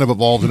just kind of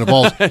evolves and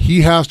evolves.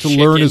 He has to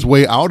learn his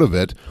way out of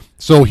it.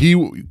 So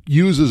he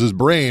uses his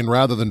brain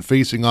rather than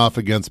facing off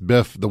against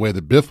Biff the way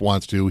that Biff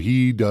wants to.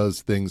 He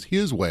does things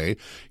his way.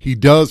 He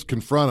does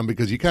confront him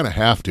because you kind of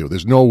have to.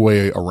 There's no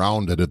way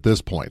around it at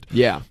this point.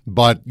 Yeah.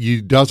 But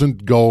he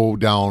doesn't go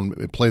down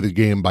and play the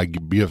game by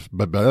Biff,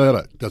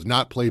 does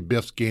not play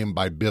Biff's game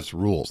by Biff's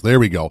rules. There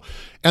we go.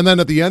 And then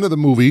at the end of the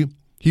movie,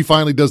 he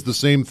finally does the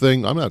same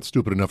thing. I'm not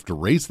stupid enough to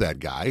race that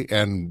guy,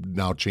 and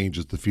now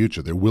changes the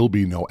future. There will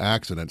be no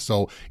accident.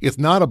 So it's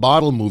not a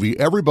bottle movie.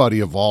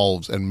 Everybody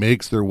evolves and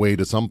makes their way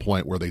to some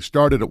point where they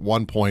started at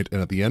one point,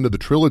 and at the end of the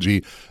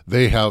trilogy,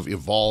 they have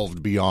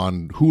evolved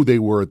beyond who they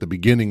were at the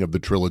beginning of the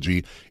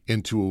trilogy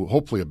into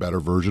hopefully a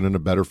better version and a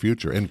better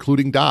future,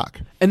 including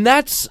Doc. And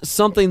that's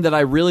something that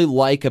I really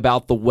like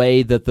about the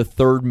way that the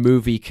third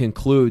movie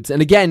concludes.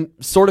 And again,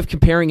 sort of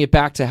comparing it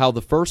back to how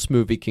the first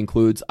movie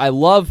concludes, I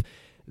love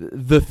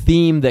the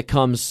theme that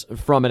comes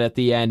from it at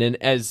the end. And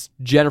as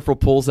Jennifer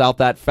pulls out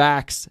that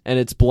fax and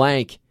it's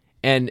blank,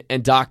 and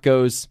Doc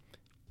goes,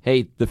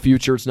 hey, the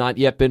future's not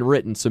yet been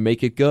written, so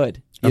make it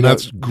good. And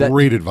that's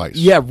great advice.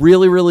 Yeah,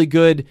 really, really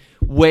good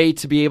way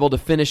to be able to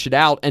finish it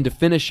out, and to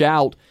finish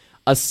out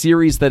a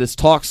series that has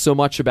talked so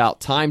much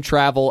about time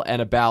travel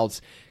and about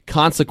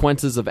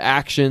consequences of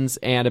actions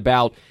and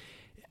about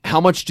how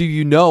much do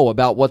you know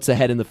about what's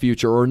ahead in the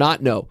future or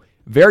not know.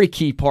 Very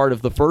key part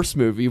of the first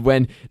movie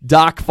when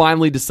Doc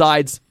finally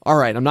decides, all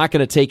right, I'm not going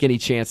to take any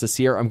chances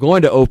here. I'm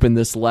going to open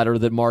this letter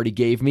that Marty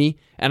gave me,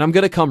 and I'm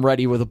going to come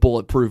ready with a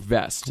bulletproof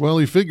vest. Well,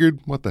 he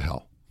figured, what the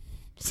hell?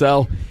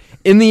 So,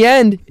 in the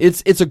end,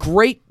 it's a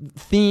great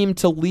theme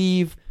to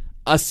leave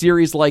a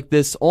series like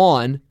this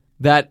on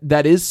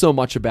that is so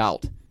much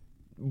about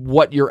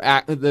what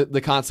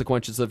the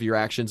consequences of your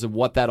actions and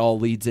what that all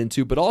leads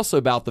into, but also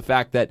about the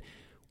fact that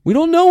we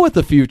don't know what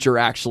the future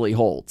actually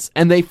holds.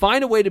 And they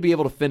find a way to be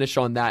able to finish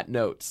on that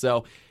note.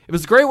 So it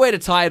was a great way to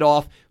tie it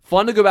off.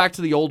 Fun to go back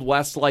to the Old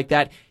West like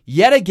that.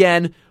 Yet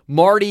again,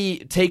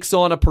 Marty takes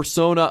on a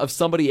persona of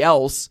somebody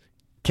else.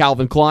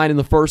 Calvin Klein in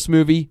the first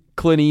movie,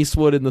 Clint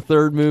Eastwood in the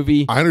third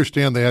movie. I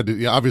understand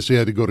they obviously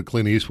had to go to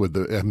Clint Eastwood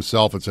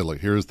himself and say, like,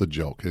 here's the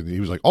joke. And he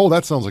was like, oh,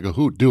 that sounds like a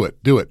hoot. Do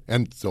it.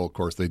 And so, of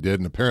course, they did.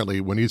 And apparently,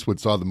 when Eastwood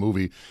saw the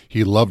movie,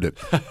 he loved it.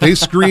 They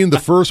screened the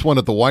first one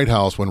at the White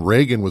House when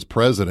Reagan was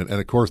president. And,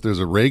 of course, there's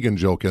a Reagan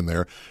joke in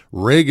there.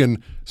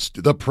 Reagan,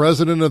 the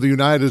president of the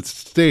United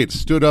States,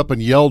 stood up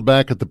and yelled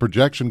back at the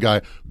projection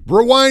guy,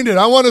 rewind it.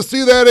 I want to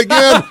see that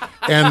again.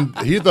 And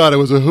he thought it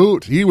was a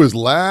hoot. He was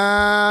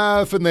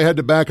laughing. They had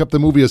to back up the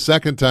movie a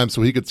second time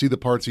so he could see the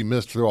parts he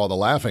missed through all the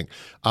laughing.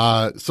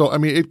 So, I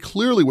mean, it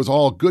clearly was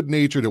all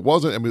good-natured. It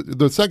wasn't, I mean,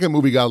 the second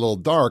movie got a little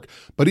dark,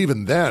 but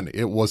even then,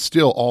 it was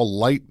still all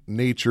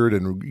light-natured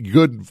and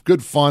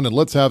good fun, and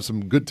let's have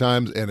some good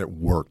times, and it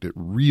worked. It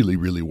really,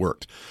 really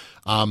worked.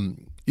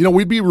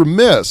 We'd be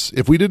remiss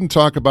if we didn't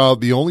talk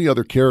about the only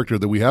other character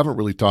that we haven't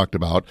really talked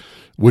about,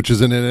 which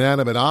is an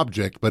inanimate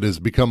object, but has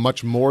become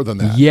much more than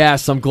that.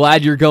 Yes, I'm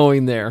glad you're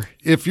going there.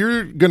 If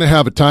you're going to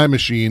have a time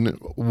machine,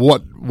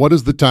 what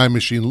does the time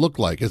machine look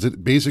like? Is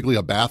it basically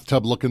a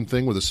bathtub-looking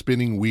thing with a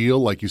spinning wheel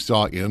like you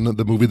saw in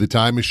the movie The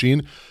Time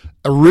Machine?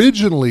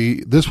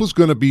 Originally, this was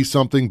going to be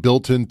something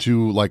built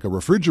into like a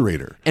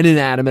refrigerator. An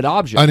inanimate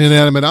object. An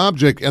inanimate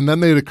object. And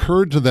then it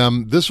occurred to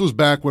them, this was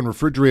back when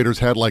refrigerators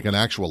had like an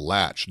actual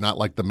latch, not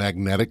like the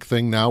magnetic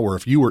thing now where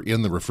if you were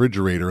in the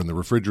refrigerator and the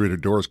refrigerator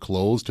door is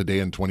closed today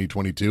in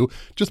 2022,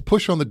 just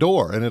push on the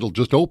door and it'll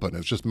just open.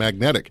 It's just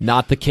magnetic.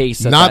 Not the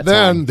case at Not that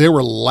then. time. There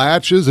were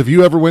latches. If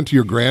you ever went to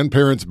your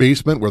grandparents'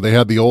 basement where they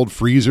had the old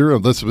freezer,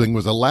 this thing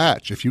was a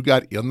latch. If you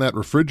got in that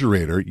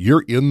refrigerator,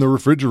 you're in the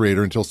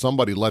refrigerator until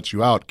somebody lets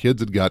you out. Kids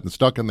had gotten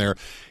stuck in there.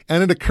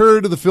 And it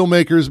occurred to the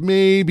filmmakers,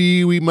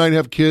 maybe we might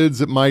have kids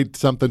that might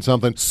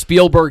something.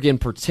 Spielberg in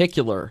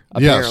particular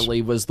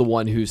apparently was the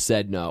one who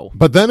said no.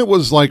 But then it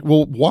was like,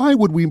 well, why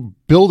would we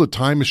build a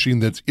time machine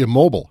that's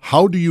immobile?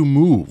 How do you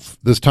move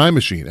this time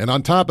machine? And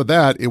on top of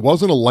that, it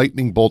wasn't a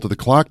lightning bolt to the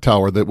clock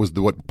tower that was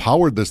what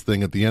powered this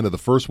thing at the end of the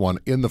first one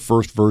in the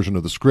first version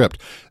of the script.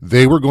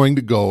 They were going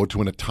to go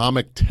to an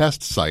atomic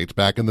test site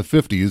back in the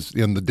 50s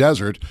in the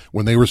desert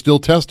when they were still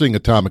testing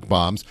atomic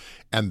bombs.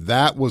 And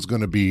that was going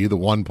to be the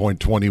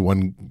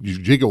 1.21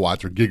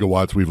 gigawatts or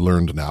gigawatts we've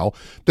learned now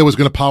that was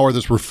going to power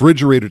this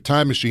refrigerated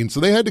time machine. So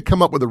they had to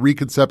come up with a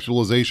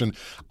reconceptualization.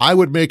 I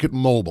would make it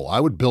mobile. I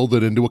would build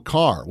it into a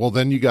car. Well,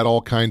 then you got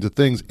all kinds of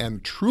things.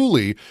 And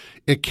truly,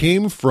 it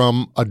came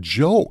from a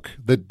joke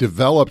that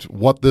developed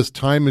what this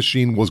time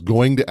machine was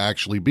going to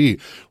actually be.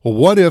 Well,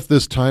 what if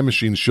this time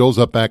machine shows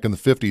up back in the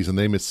 50s and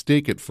they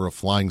mistake it for a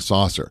flying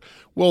saucer?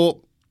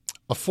 Well,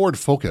 a Ford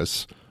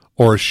Focus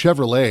or a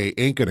Chevrolet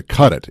ain't going to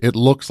cut it. It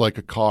looks like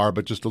a car,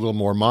 but just a little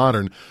more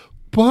modern.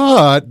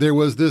 But there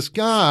was this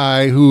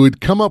guy who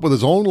had come up with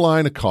his own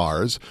line of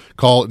cars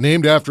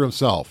named after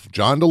himself.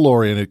 John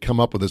DeLorean had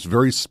come up with this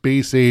very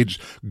space-age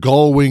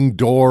gull-wing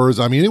doors.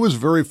 I mean, it was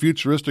very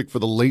futuristic for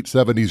the late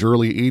 70s,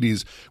 early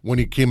 80s when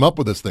he came up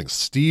with this thing.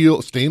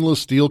 Stainless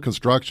steel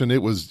construction.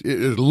 It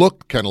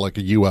looked kind of like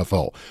a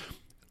UFO.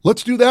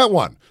 Let's do that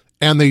one.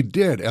 And they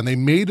did, and they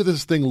made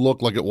this thing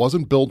look like it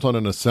wasn't built on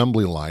an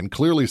assembly line.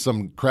 Clearly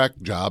some crack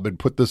job had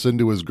put this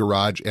into his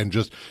garage and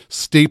just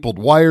stapled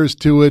wires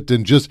to it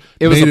and just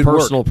It was made a it work.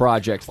 personal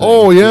project thing.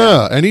 Oh,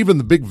 yeah. And even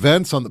the big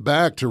vents on the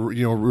back to,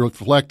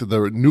 reflect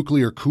the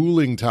nuclear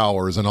cooling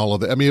towers and all of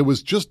that. I mean, it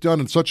was just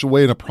done in such a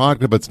way in a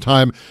product of its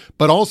time,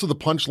 but also the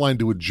punchline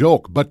to a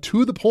joke. But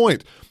to the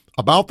point,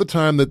 about the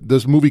time that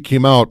this movie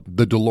came out,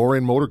 the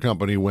DeLorean Motor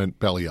Company went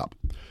belly up.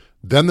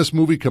 Then this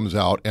movie comes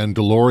out, and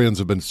DeLoreans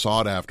have been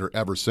sought after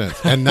ever since.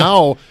 And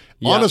now,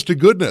 Yeah. honest to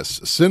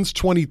goodness, since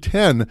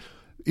 2010,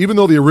 even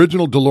though the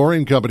original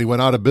DeLorean company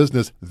went out of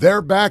business,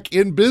 they're back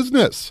in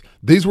business.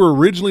 These were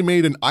originally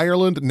made in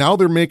Ireland. Now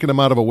they're making them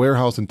out of a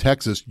warehouse in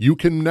Texas. You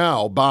can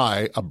now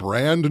buy a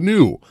brand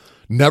new,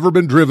 never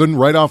been driven,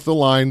 right off the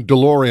line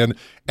DeLorean.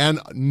 And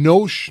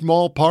no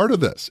small part of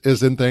this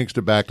is in thanks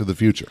to Back to the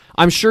Future.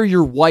 I'm sure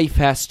your wife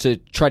has to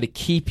try to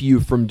keep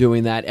you from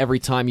doing that every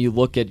time you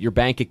look at your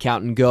bank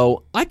account and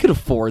go, I could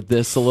afford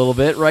this a little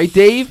bit, right,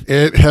 Dave?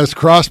 It has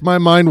crossed my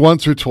mind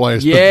once or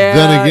twice, Yeah, but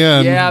then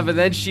again... yeah, but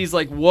then she's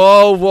like,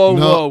 whoa,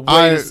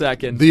 wait a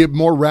second. The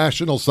more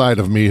rational side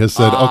of me has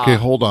said, okay,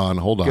 hold on.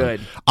 Good.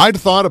 I'd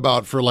thought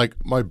about for like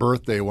my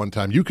birthday one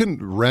time, you can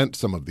rent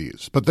some of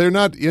these, but they're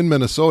not in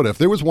Minnesota. If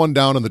there was one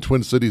down in the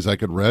Twin Cities I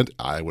could rent,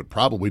 I would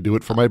probably do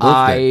it for my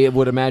birthday. I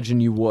would imagine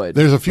you would.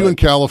 There's a few in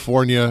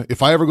California.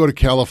 If I ever go to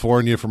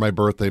California for my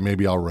birthday,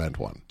 maybe I'll rent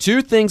one.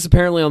 Two things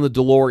apparently on the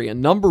DeLorean.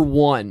 Number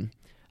one,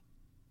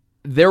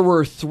 there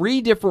were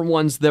 3 different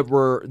ones that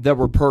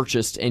were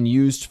purchased and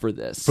used for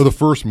this. For the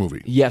first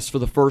movie. Yes, for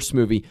the first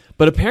movie.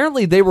 But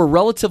apparently they were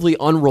relatively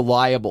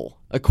unreliable.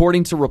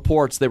 According to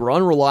reports, they were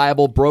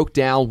unreliable, broke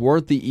down,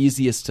 weren't the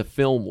easiest to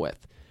film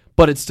with.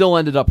 But it still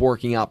ended up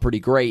working out pretty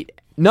great.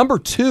 Number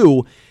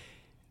 2,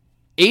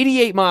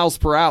 88 miles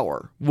per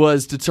hour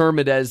was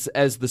determined as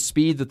the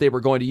speed that they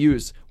were going to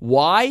use.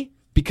 Why?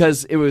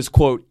 Because it was,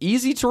 quote,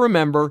 easy to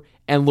remember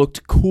and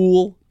looked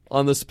cool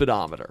on the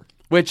speedometer,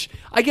 which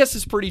I guess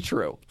is pretty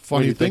true.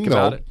 Funny thing,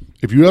 though,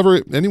 if you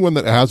ever, anyone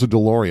that has a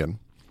DeLorean,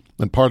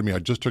 and pardon me, I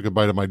just took a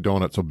bite of my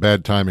donut, so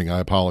bad timing, I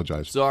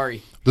apologize.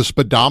 Sorry. The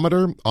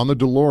speedometer on the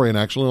DeLorean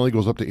actually only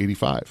goes up to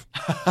 85.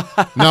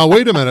 Now,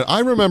 wait a minute. I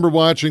remember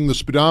watching the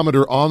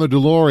speedometer on the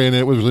DeLorean, and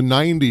it was a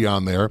 90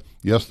 on there.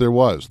 Yes, there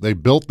was. They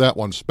built that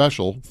one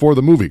special for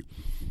the movie.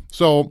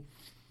 So,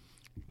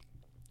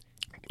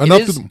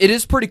 it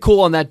is pretty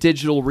cool on that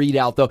digital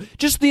readout, though.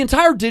 Just the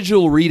entire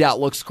digital readout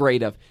looks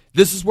great. Of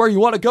this is where you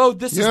want to go.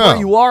 This is where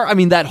you are. I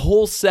mean, that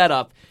whole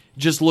setup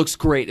just looks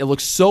great. It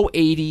looks so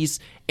 80s.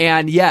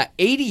 And, yeah,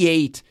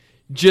 88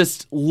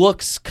 just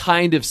looks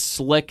kind of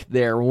slick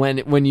there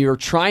when you're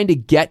trying to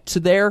get to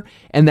there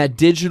and that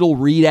digital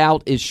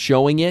readout is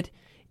showing it.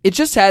 It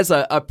just has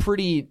a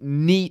pretty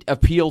neat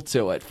appeal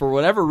to it for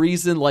whatever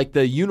reason, like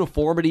the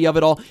uniformity of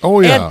it all.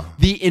 Oh, yeah. And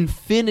the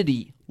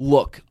infinity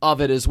look of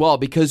it as well,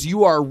 because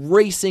you are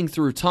racing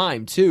through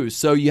time, too.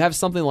 So you have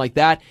something like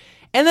that.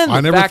 And then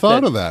I never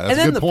thought of that. That's and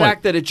then a good the point.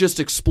 fact that it just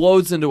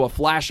explodes into a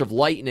flash of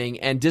lightning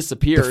and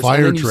disappears. The fire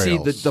and then you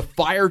trails. see the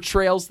fire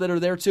trails that are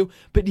there too.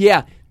 But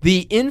yeah,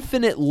 the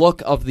infinite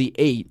look of the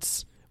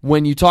 8s,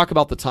 when you talk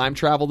about the time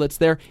travel that's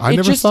there, I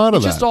never thought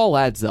of it just that. all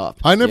adds up.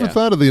 I never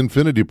thought of the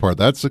infinity part.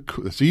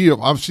 See,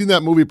 I've seen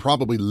that movie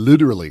probably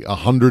literally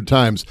 100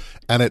 times,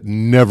 and it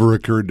never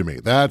occurred to me.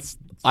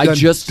 I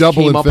just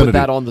double came infinity. up with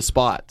that on the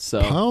spot.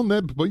 So Pound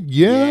that, but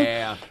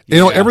yeah.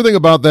 Yeah. Everything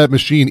about that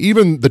machine,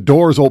 even the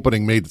doors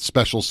opening made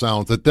special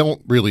sounds that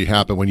don't really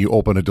happen when you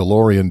open a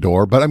DeLorean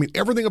door. But I mean,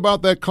 everything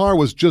about that car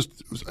was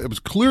it was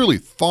clearly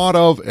thought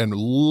of and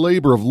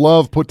labor of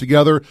love put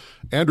together.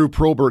 Andrew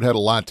Probert had a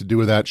lot to do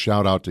with that.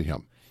 Shout out to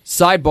him.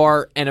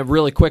 Sidebar, and a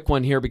really quick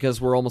one here because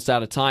we're almost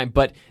out of time,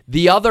 but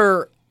the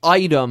other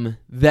item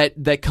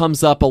that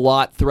comes up a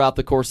lot throughout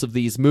the course of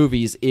these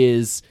movies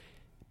is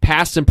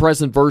past and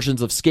present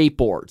versions of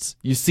skateboards.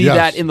 You see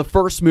that in the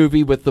first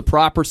movie with the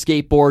proper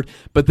skateboard,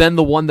 but then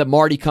the one that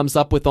Marty comes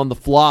up with on the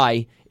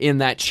fly in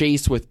that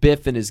chase with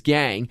Biff and his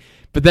gang.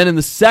 But then in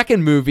the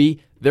second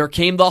movie, there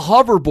came the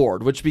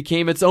hoverboard, which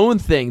became its own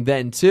thing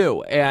then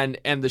too, and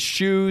the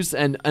shoes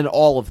and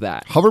all of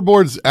that.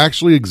 Hoverboards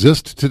actually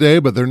exist today,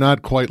 but they're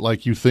not quite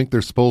like you think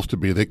they're supposed to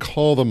be. They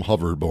call them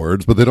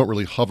hoverboards, but they don't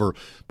really hover.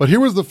 But here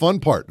was the fun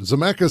part.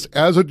 Zemeckis,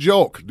 as a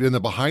joke, in the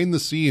behind the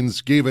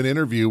scenes, gave an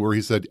interview where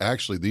he said,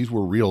 actually, these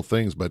were real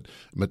things, but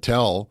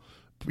Mattel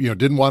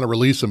didn't want to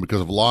release them because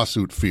of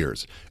lawsuit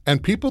fears.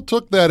 And people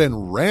took that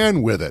and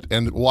ran with it.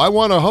 And, I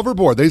want a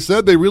hoverboard. They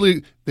said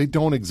they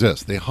don't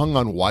exist. They hung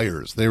on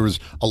wires. There was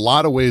a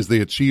lot of ways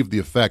they achieved the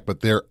effect, but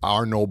there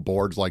are no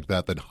boards like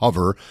that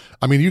hover.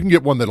 I mean, you can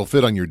get one that'll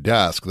fit on your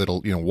desk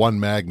that'll,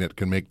 one magnet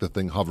can make the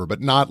thing hover, but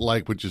not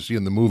like what you see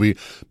in the movie.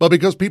 But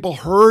because people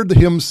heard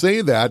him say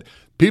that,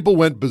 people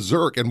went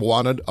berserk and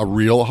wanted a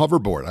real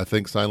hoverboard. I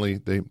think finally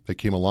they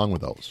came along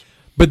with those.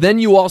 But then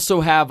you also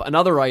have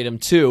another item,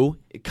 too,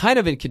 kind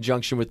of in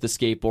conjunction with the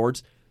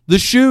skateboards, The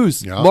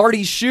shoes, Yeah.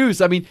 Marty's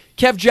shoes. I mean,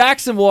 Kev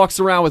Jackson walks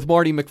around with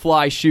Marty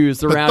McFly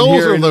shoes around But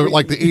those here. are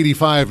like the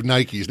 85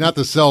 Nikes, not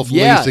the yeah,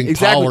 self-lacing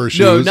exactly. power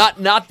shoes. No,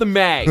 not the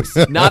mags,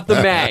 not the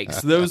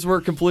mags. Those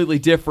were completely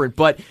different.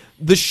 But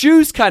the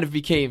shoes kind of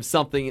became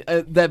something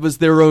that was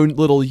their own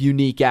little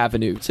unique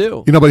avenue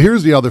too. But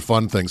here's the other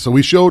fun thing. So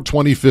we showed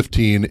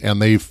 2015,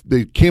 and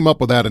they came up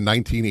with that in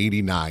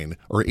 1989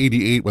 or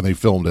 88 when they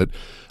filmed it.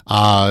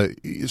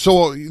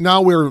 So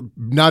now we're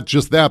not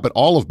just that, but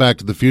all of Back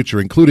to the Future,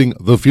 including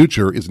the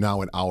future, is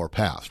now in our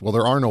past. Well,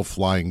 there are no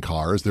flying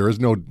cars. There is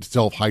no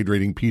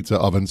self-hydrating pizza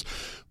ovens.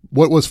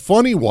 What was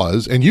funny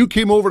was, and you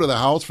came over to the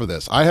house for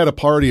this, I had a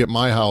party at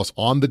my house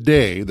on the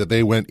day that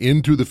they went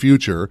into the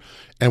future,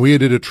 and we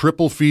did a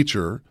triple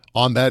feature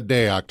on that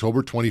day,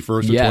 October 21st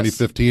of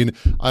 2015.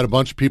 I had a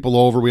bunch of people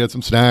over. We had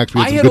some snacks.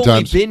 We had some good times. I had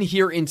only been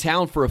here in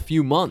town for a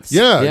few months.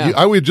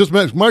 Yeah. We just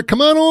met. Mark,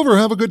 come on over.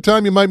 Have a good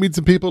time. You might meet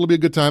some people. It'll be a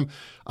good time.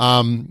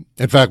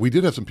 In fact, we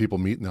did have some people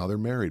meet. Now they're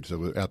married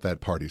at that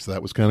party, so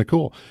that was kind of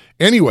cool.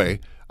 Anyway,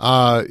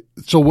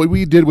 so what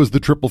we did was the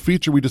triple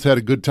feature. We just had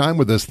a good time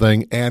with this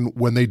thing. And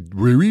when they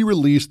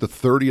re-released the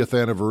 30th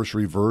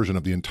anniversary version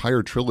of the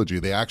entire trilogy,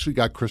 they actually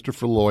got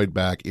Christopher Lloyd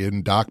back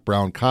in Doc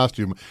Brown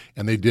costume,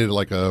 and they did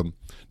like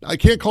I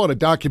can't call it a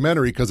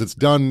documentary because it's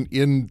done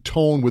in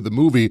tone with the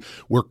movie,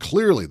 where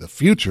clearly the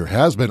future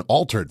has been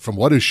altered from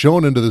what is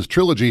shown into this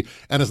trilogy.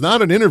 And it's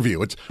not an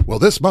interview. It's, well,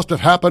 this must have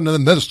happened and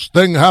then this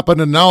thing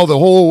happened and now the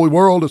whole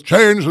world has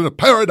changed and a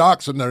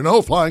paradox and there are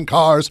no flying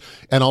cars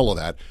and all of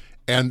that.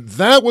 And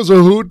that was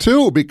a hoot,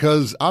 too,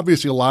 because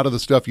obviously a lot of the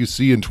stuff you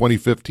see in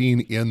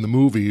 2015 in the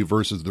movie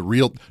versus the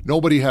real,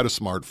 nobody had a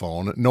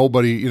smartphone.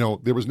 Nobody,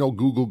 there was no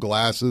Google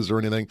Glasses or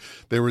anything.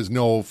 There was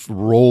no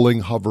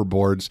rolling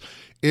hoverboards.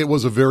 It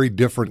was a very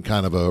different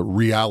kind of a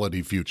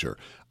reality future.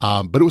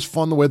 But it was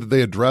fun the way that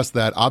they addressed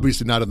that,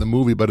 obviously not in the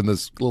movie, but in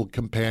this little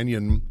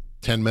companion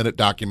 10-minute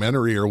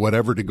documentary or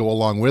whatever to go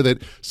along with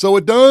it. So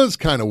it does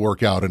kind of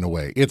work out in a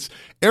way.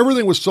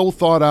 Everything was so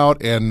thought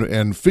out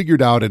and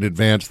figured out in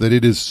advance that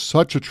it is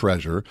such a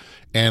treasure.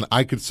 And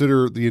I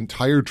consider the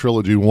entire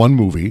trilogy one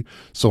movie.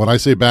 So when I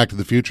say Back to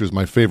the Future is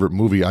my favorite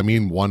movie, I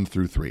mean 1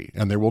 through 3.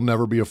 And there will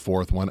never be a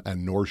fourth one,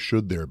 and nor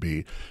should there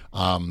be.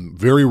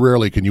 Very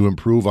rarely can you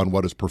improve on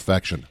what is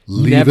perfection.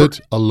 Leave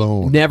it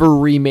alone. Never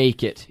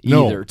remake it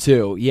either, No.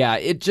 too. Yeah,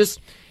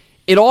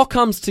 it all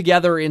comes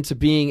together into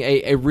being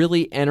a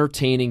really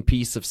entertaining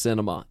piece of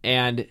cinema,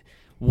 and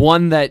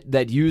one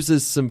that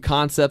uses some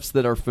concepts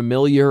that are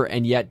familiar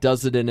and yet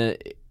does it in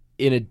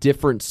a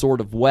different sort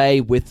of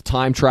way, with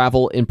time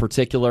travel in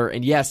particular,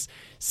 and yes,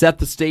 set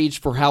the stage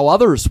for how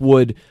others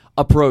would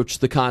approach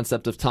the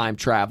concept of time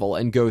travel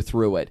and go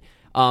through it.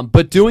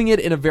 But doing it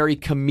in a very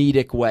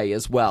comedic way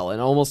as well,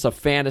 and almost a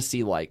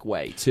fantasy-like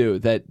way too,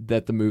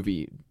 that the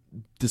movie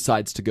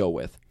decides to go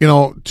with.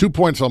 2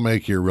 points I'll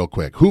make here real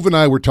quick. Hoove and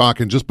I were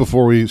talking just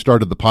before we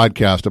started the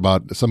podcast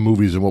about some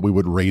movies and what we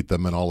would rate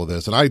them and all of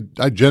this. And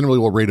I generally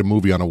will rate a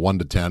movie on a 1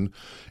 to 10.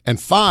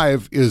 And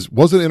 5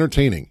 was it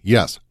entertaining?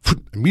 Yes.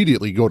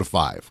 Immediately go to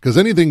 5. Because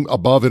anything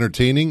above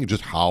entertaining,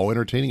 just how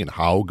entertaining and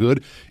how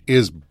good,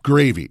 is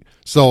gravy.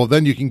 So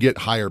then you can get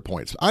higher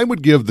points. I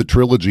would give the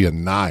trilogy a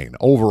 9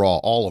 overall,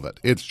 all of it.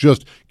 It's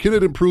just, can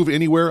it improve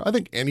anywhere? I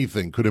think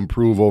anything could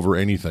improve over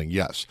anything,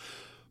 yes.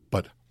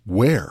 But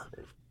where?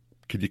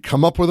 Could you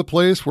come up with a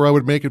place where I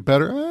would make it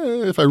better?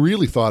 If I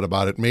really thought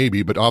about it,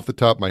 maybe. But off the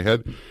top of my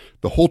head,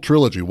 the whole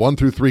trilogy, 1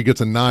 through 3, gets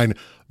a 9.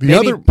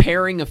 Maybe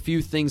paring a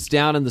few things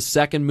down in the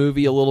second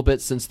movie a little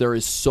bit, since there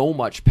is so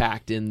much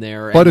packed in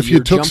there. And but if you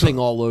took jumping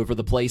all over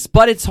the place,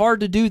 but it's hard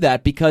to do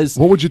that because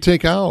what would you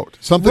take out?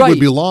 Something would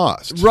be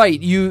lost.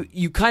 Right.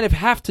 You kind of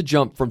have to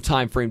jump from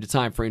time frame to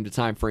time frame to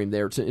time frame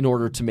there in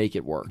order to make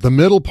it work. The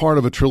middle part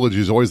of a trilogy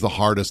is always the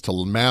hardest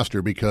to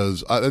master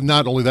because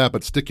not only that,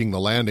 but sticking the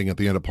landing at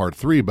the end of part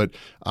 3. But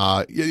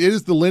it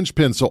is the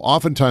linchpin. So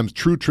oftentimes,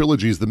 true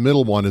trilogies, the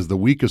middle one is the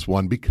weakest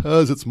one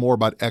because it's more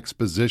about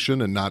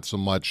exposition and not so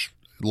much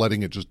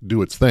letting it just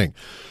do its thing.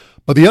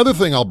 But the other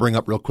thing I'll bring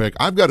up real quick,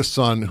 I've got a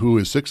son who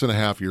is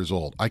 6.5 years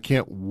old. I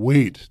can't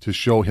wait to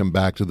show him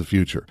Back to the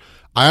Future.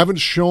 I haven't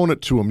shown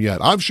it to him yet.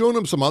 I've shown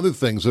him some other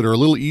things that are a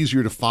little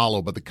easier to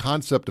follow, but the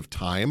concept of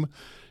time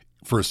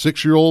for a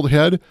 6-year-old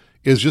head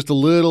is just a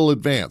little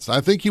advanced. I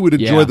think he would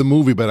enjoy the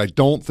movie, but I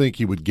don't think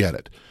he would get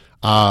it.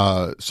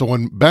 So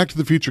when Back to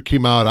the Future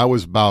came out, I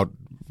was about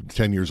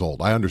 10 years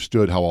old. I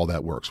understood how all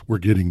that works. We're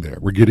getting there.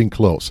 We're getting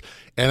close.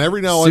 And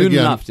every now and again,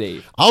 enough,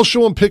 Dave. I'll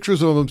show him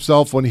pictures of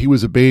himself when he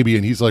was a baby,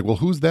 and he's like, well,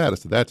 who's that? I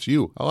said, that's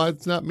you. Oh,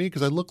 it's not me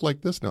because I look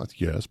like this now.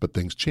 Yes, but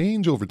things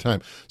change over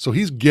time. So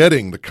he's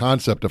getting the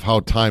concept of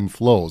how time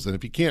flows. And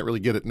if he can't really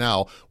get it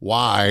now,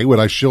 why would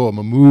I show him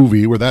a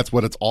movie where that's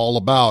what it's all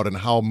about and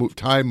how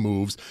time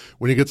moves?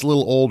 When he gets a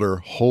little older,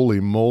 holy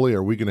moly,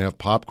 are we going to have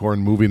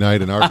popcorn movie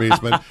night in our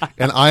basement?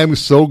 And I am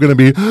so going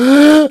to be,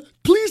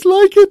 please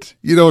like it.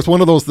 You know, it's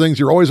one of those things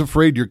you're always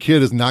afraid your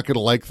kid is not going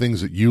to like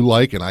things that you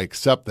like, and I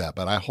accept that,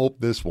 but I hope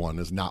this one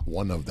is not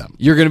one of them.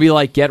 You're going to be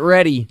like, get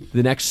ready.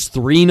 The next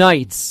 3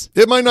 nights,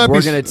 It might not we're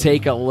be. going to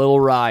take a little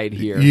ride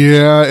here.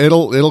 Yeah,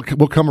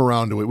 we'll come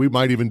around to it. We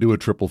might even do a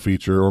triple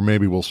feature, or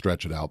maybe we'll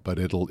stretch it out, but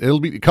it'll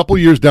be a couple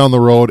years down the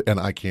road, and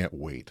I can't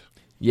wait.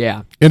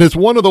 Yeah. And it's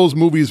one of those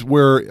movies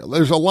where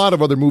there's a lot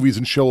of other movies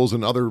and shows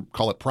and other,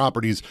 call it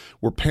properties,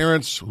 where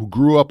parents who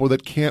grew up with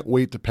it can't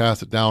wait to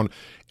pass it down.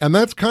 And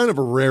that's kind of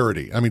a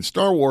rarity. I mean,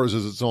 Star Wars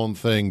is its own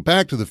thing.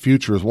 Back to the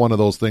Future is one of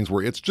those things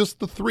where it's just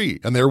the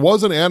 3. And there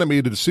was an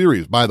animated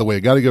series, by the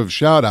way, got to give a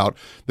shout out,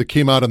 that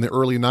came out in the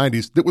early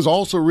 90s that was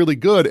also really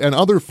good. And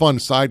other fun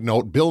side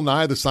note, Bill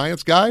Nye the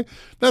Science Guy,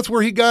 that's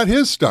where he got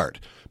his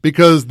start.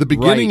 Because the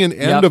beginning Right. and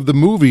end of the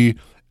movie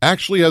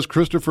actually has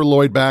Christopher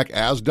Lloyd back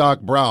as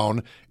Doc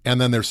Brown,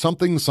 and then there's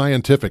something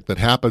scientific that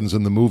happens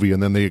in the movie,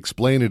 and then they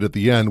explain it at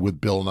the end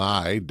with Bill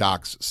Nye,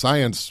 Doc's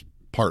science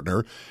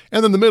partner,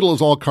 and then the middle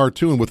is all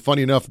cartoon with,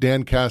 funny enough,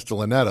 Dan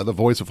Castellaneta, the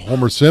voice of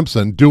Homer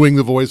Simpson, doing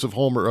the voice of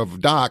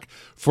Doc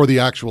for the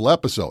actual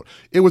episode.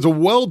 It was a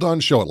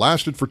well-done show. It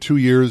lasted for 2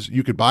 years.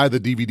 You could buy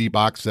the DVD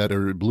box set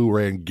or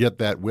Blu-ray and get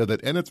that with it,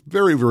 and it's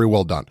very, very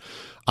well done.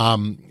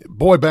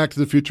 Boy, Back to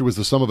the Future was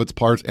the sum of its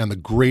parts and the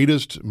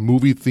greatest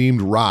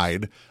movie-themed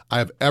ride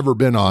I've ever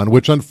been on,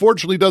 which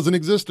unfortunately doesn't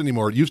exist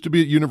anymore. It used to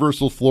be at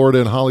Universal Florida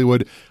in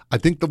Hollywood. I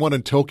think the one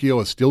in Tokyo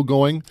is still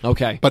going.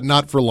 Okay. But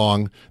not for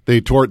long. They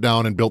tore it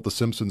down and built the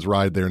Simpsons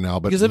ride there now.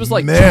 But Because it was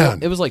like man,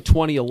 it was like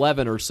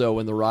 2011 or so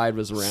when the ride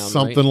was around.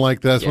 something right?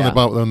 like that. That's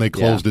Yeah. when they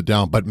closed it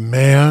down. But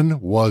man,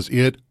 was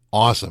it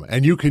awesome.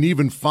 And you can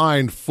even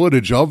find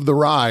footage of the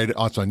ride.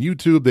 It's on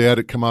YouTube. They had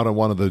it come out on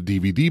one of the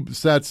DVD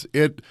sets.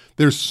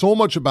 There's so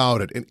much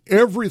about it, and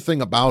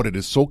everything about it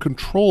is so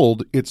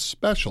controlled, it's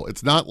special.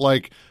 It's not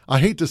like, I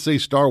hate to say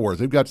Star Wars.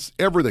 They've got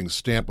everything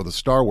stamped with a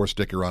Star Wars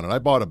sticker on it. I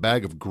bought a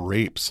bag of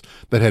grapes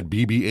that had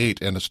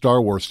BB-8 and a Star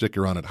Wars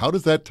sticker on it. How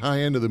does that tie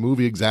into the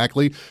movie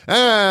exactly?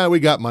 We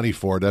got money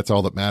for it. That's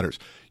all that matters.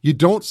 You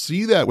don't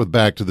see that with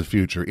Back to the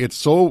Future. It's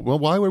so, well,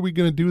 why were we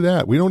going to do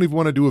that? We don't even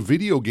want to do a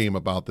video game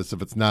about this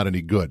if it's not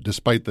any good,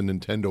 despite the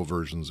Nintendo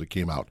versions that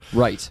came out.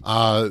 Right.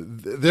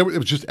 It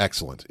was just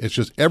excellent. It's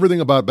just everything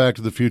about Back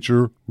to the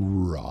Future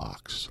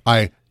rocks.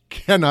 I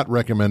cannot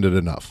recommend it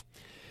enough.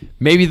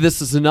 Maybe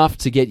this is enough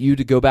to get you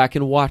to go back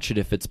and watch it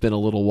if it's been a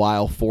little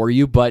while for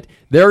you, but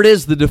there it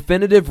is, the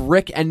definitive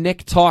Rick and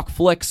Nick Talk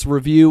Flicks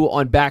review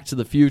on Back to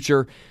the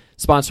Future,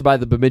 sponsored by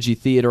the Bemidji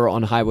Theater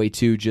on Highway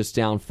 2, just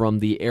down from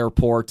the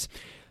airport.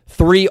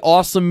 3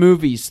 awesome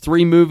movies,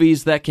 3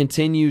 movies that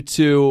continue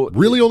to...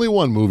 Really only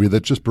one movie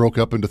that just broke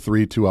up into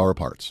 3 2-hour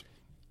parts.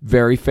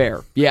 Very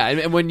fair. Yeah,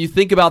 and when you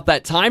think about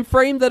that time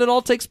frame that it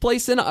all takes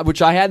place in,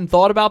 which I hadn't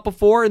thought about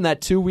before in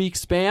that 2-week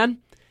span,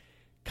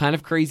 kind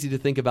of crazy to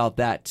think about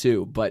that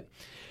too. But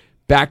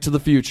Back to the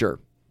Future,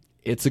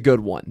 it's a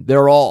good one.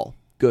 They're all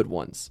good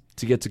ones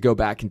to get to go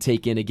back and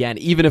take in again,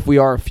 even if we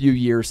are a few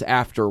years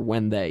after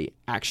when they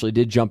actually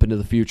did jump into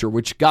the future,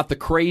 which got the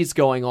craze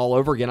going all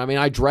over again. I mean,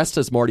 I dressed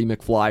as Marty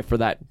McFly for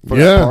that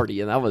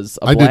party, and that was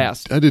a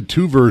blast. I did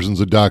 2 versions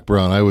of Doc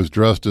Brown. I was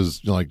dressed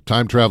as like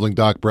time-traveling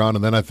Doc Brown,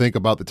 and then I think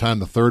about the time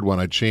the third one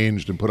I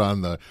changed and put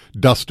on the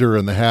duster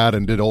and the hat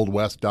and did Old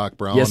West Doc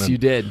Brown. Yes, and you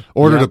did.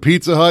 Ordered a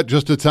Pizza Hut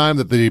just in time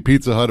that the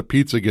Pizza Hut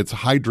pizza gets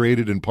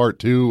hydrated in part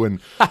 2,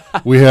 and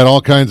we had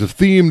all kinds of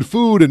themed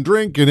food and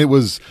drink, and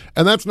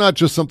that's not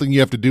just something you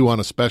have to do on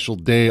a special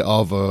day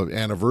of an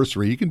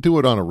anniversary. You can do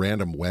it on a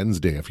random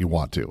Wednesday if you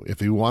want to.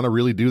 If you want to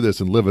really do this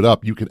and live it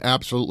up, you can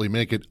absolutely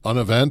make it an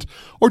event,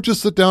 or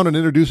just sit down and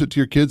introduce it to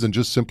your kids and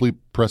just simply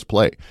press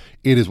play.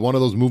 It is one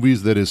of those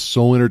movies that is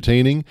so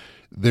entertaining.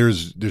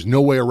 There's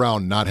no way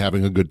around not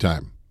having a good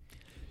time.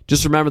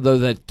 Just remember, though,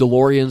 that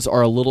DeLoreans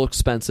are a little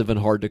expensive and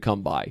hard to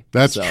come by.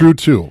 That's true,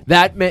 too.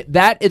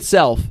 That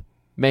itself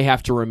may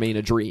have to remain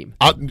a dream.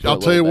 I'll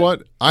tell you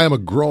what, I am a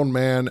grown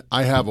man.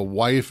 I have a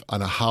wife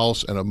and a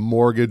house and a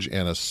mortgage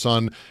and a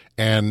son.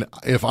 And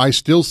if I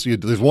still see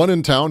it, there's one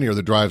in town here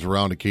that drives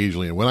around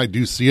occasionally. And when I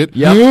do see it,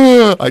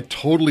 I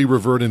totally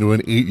revert into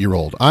an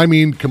 8-year-old. I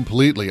mean,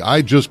 completely.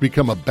 I just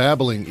become a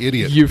babbling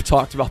idiot. You've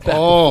talked about that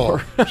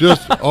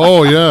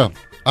before. Yeah.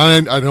 I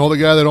know the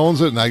guy that owns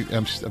it, and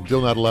I'm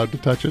still not allowed to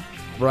touch it.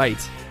 Right.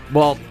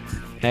 Well,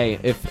 hey,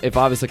 if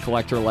I was a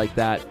collector like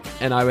that,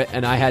 and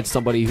I had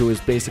somebody who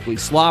was basically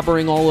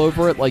slobbering all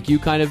over it like you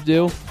kind of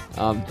do,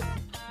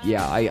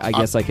 I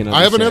guess I can understand.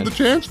 I haven't had the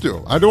chance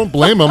to. I don't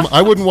blame him.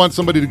 I wouldn't want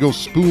somebody to go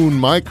spoon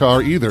my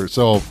car either,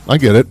 so I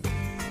get it.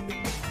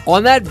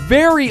 On that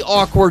very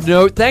awkward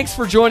note, thanks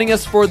for joining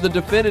us for the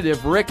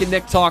definitive Rick and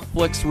Nick Talk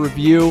Flicks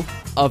review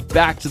of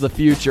Back to the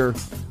Future.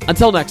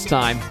 Until next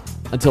time,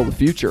 until the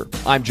future,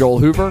 I'm Joel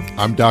Hoover.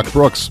 I'm Doc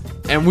Brooks.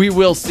 And we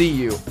will see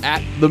you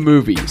at the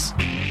movies.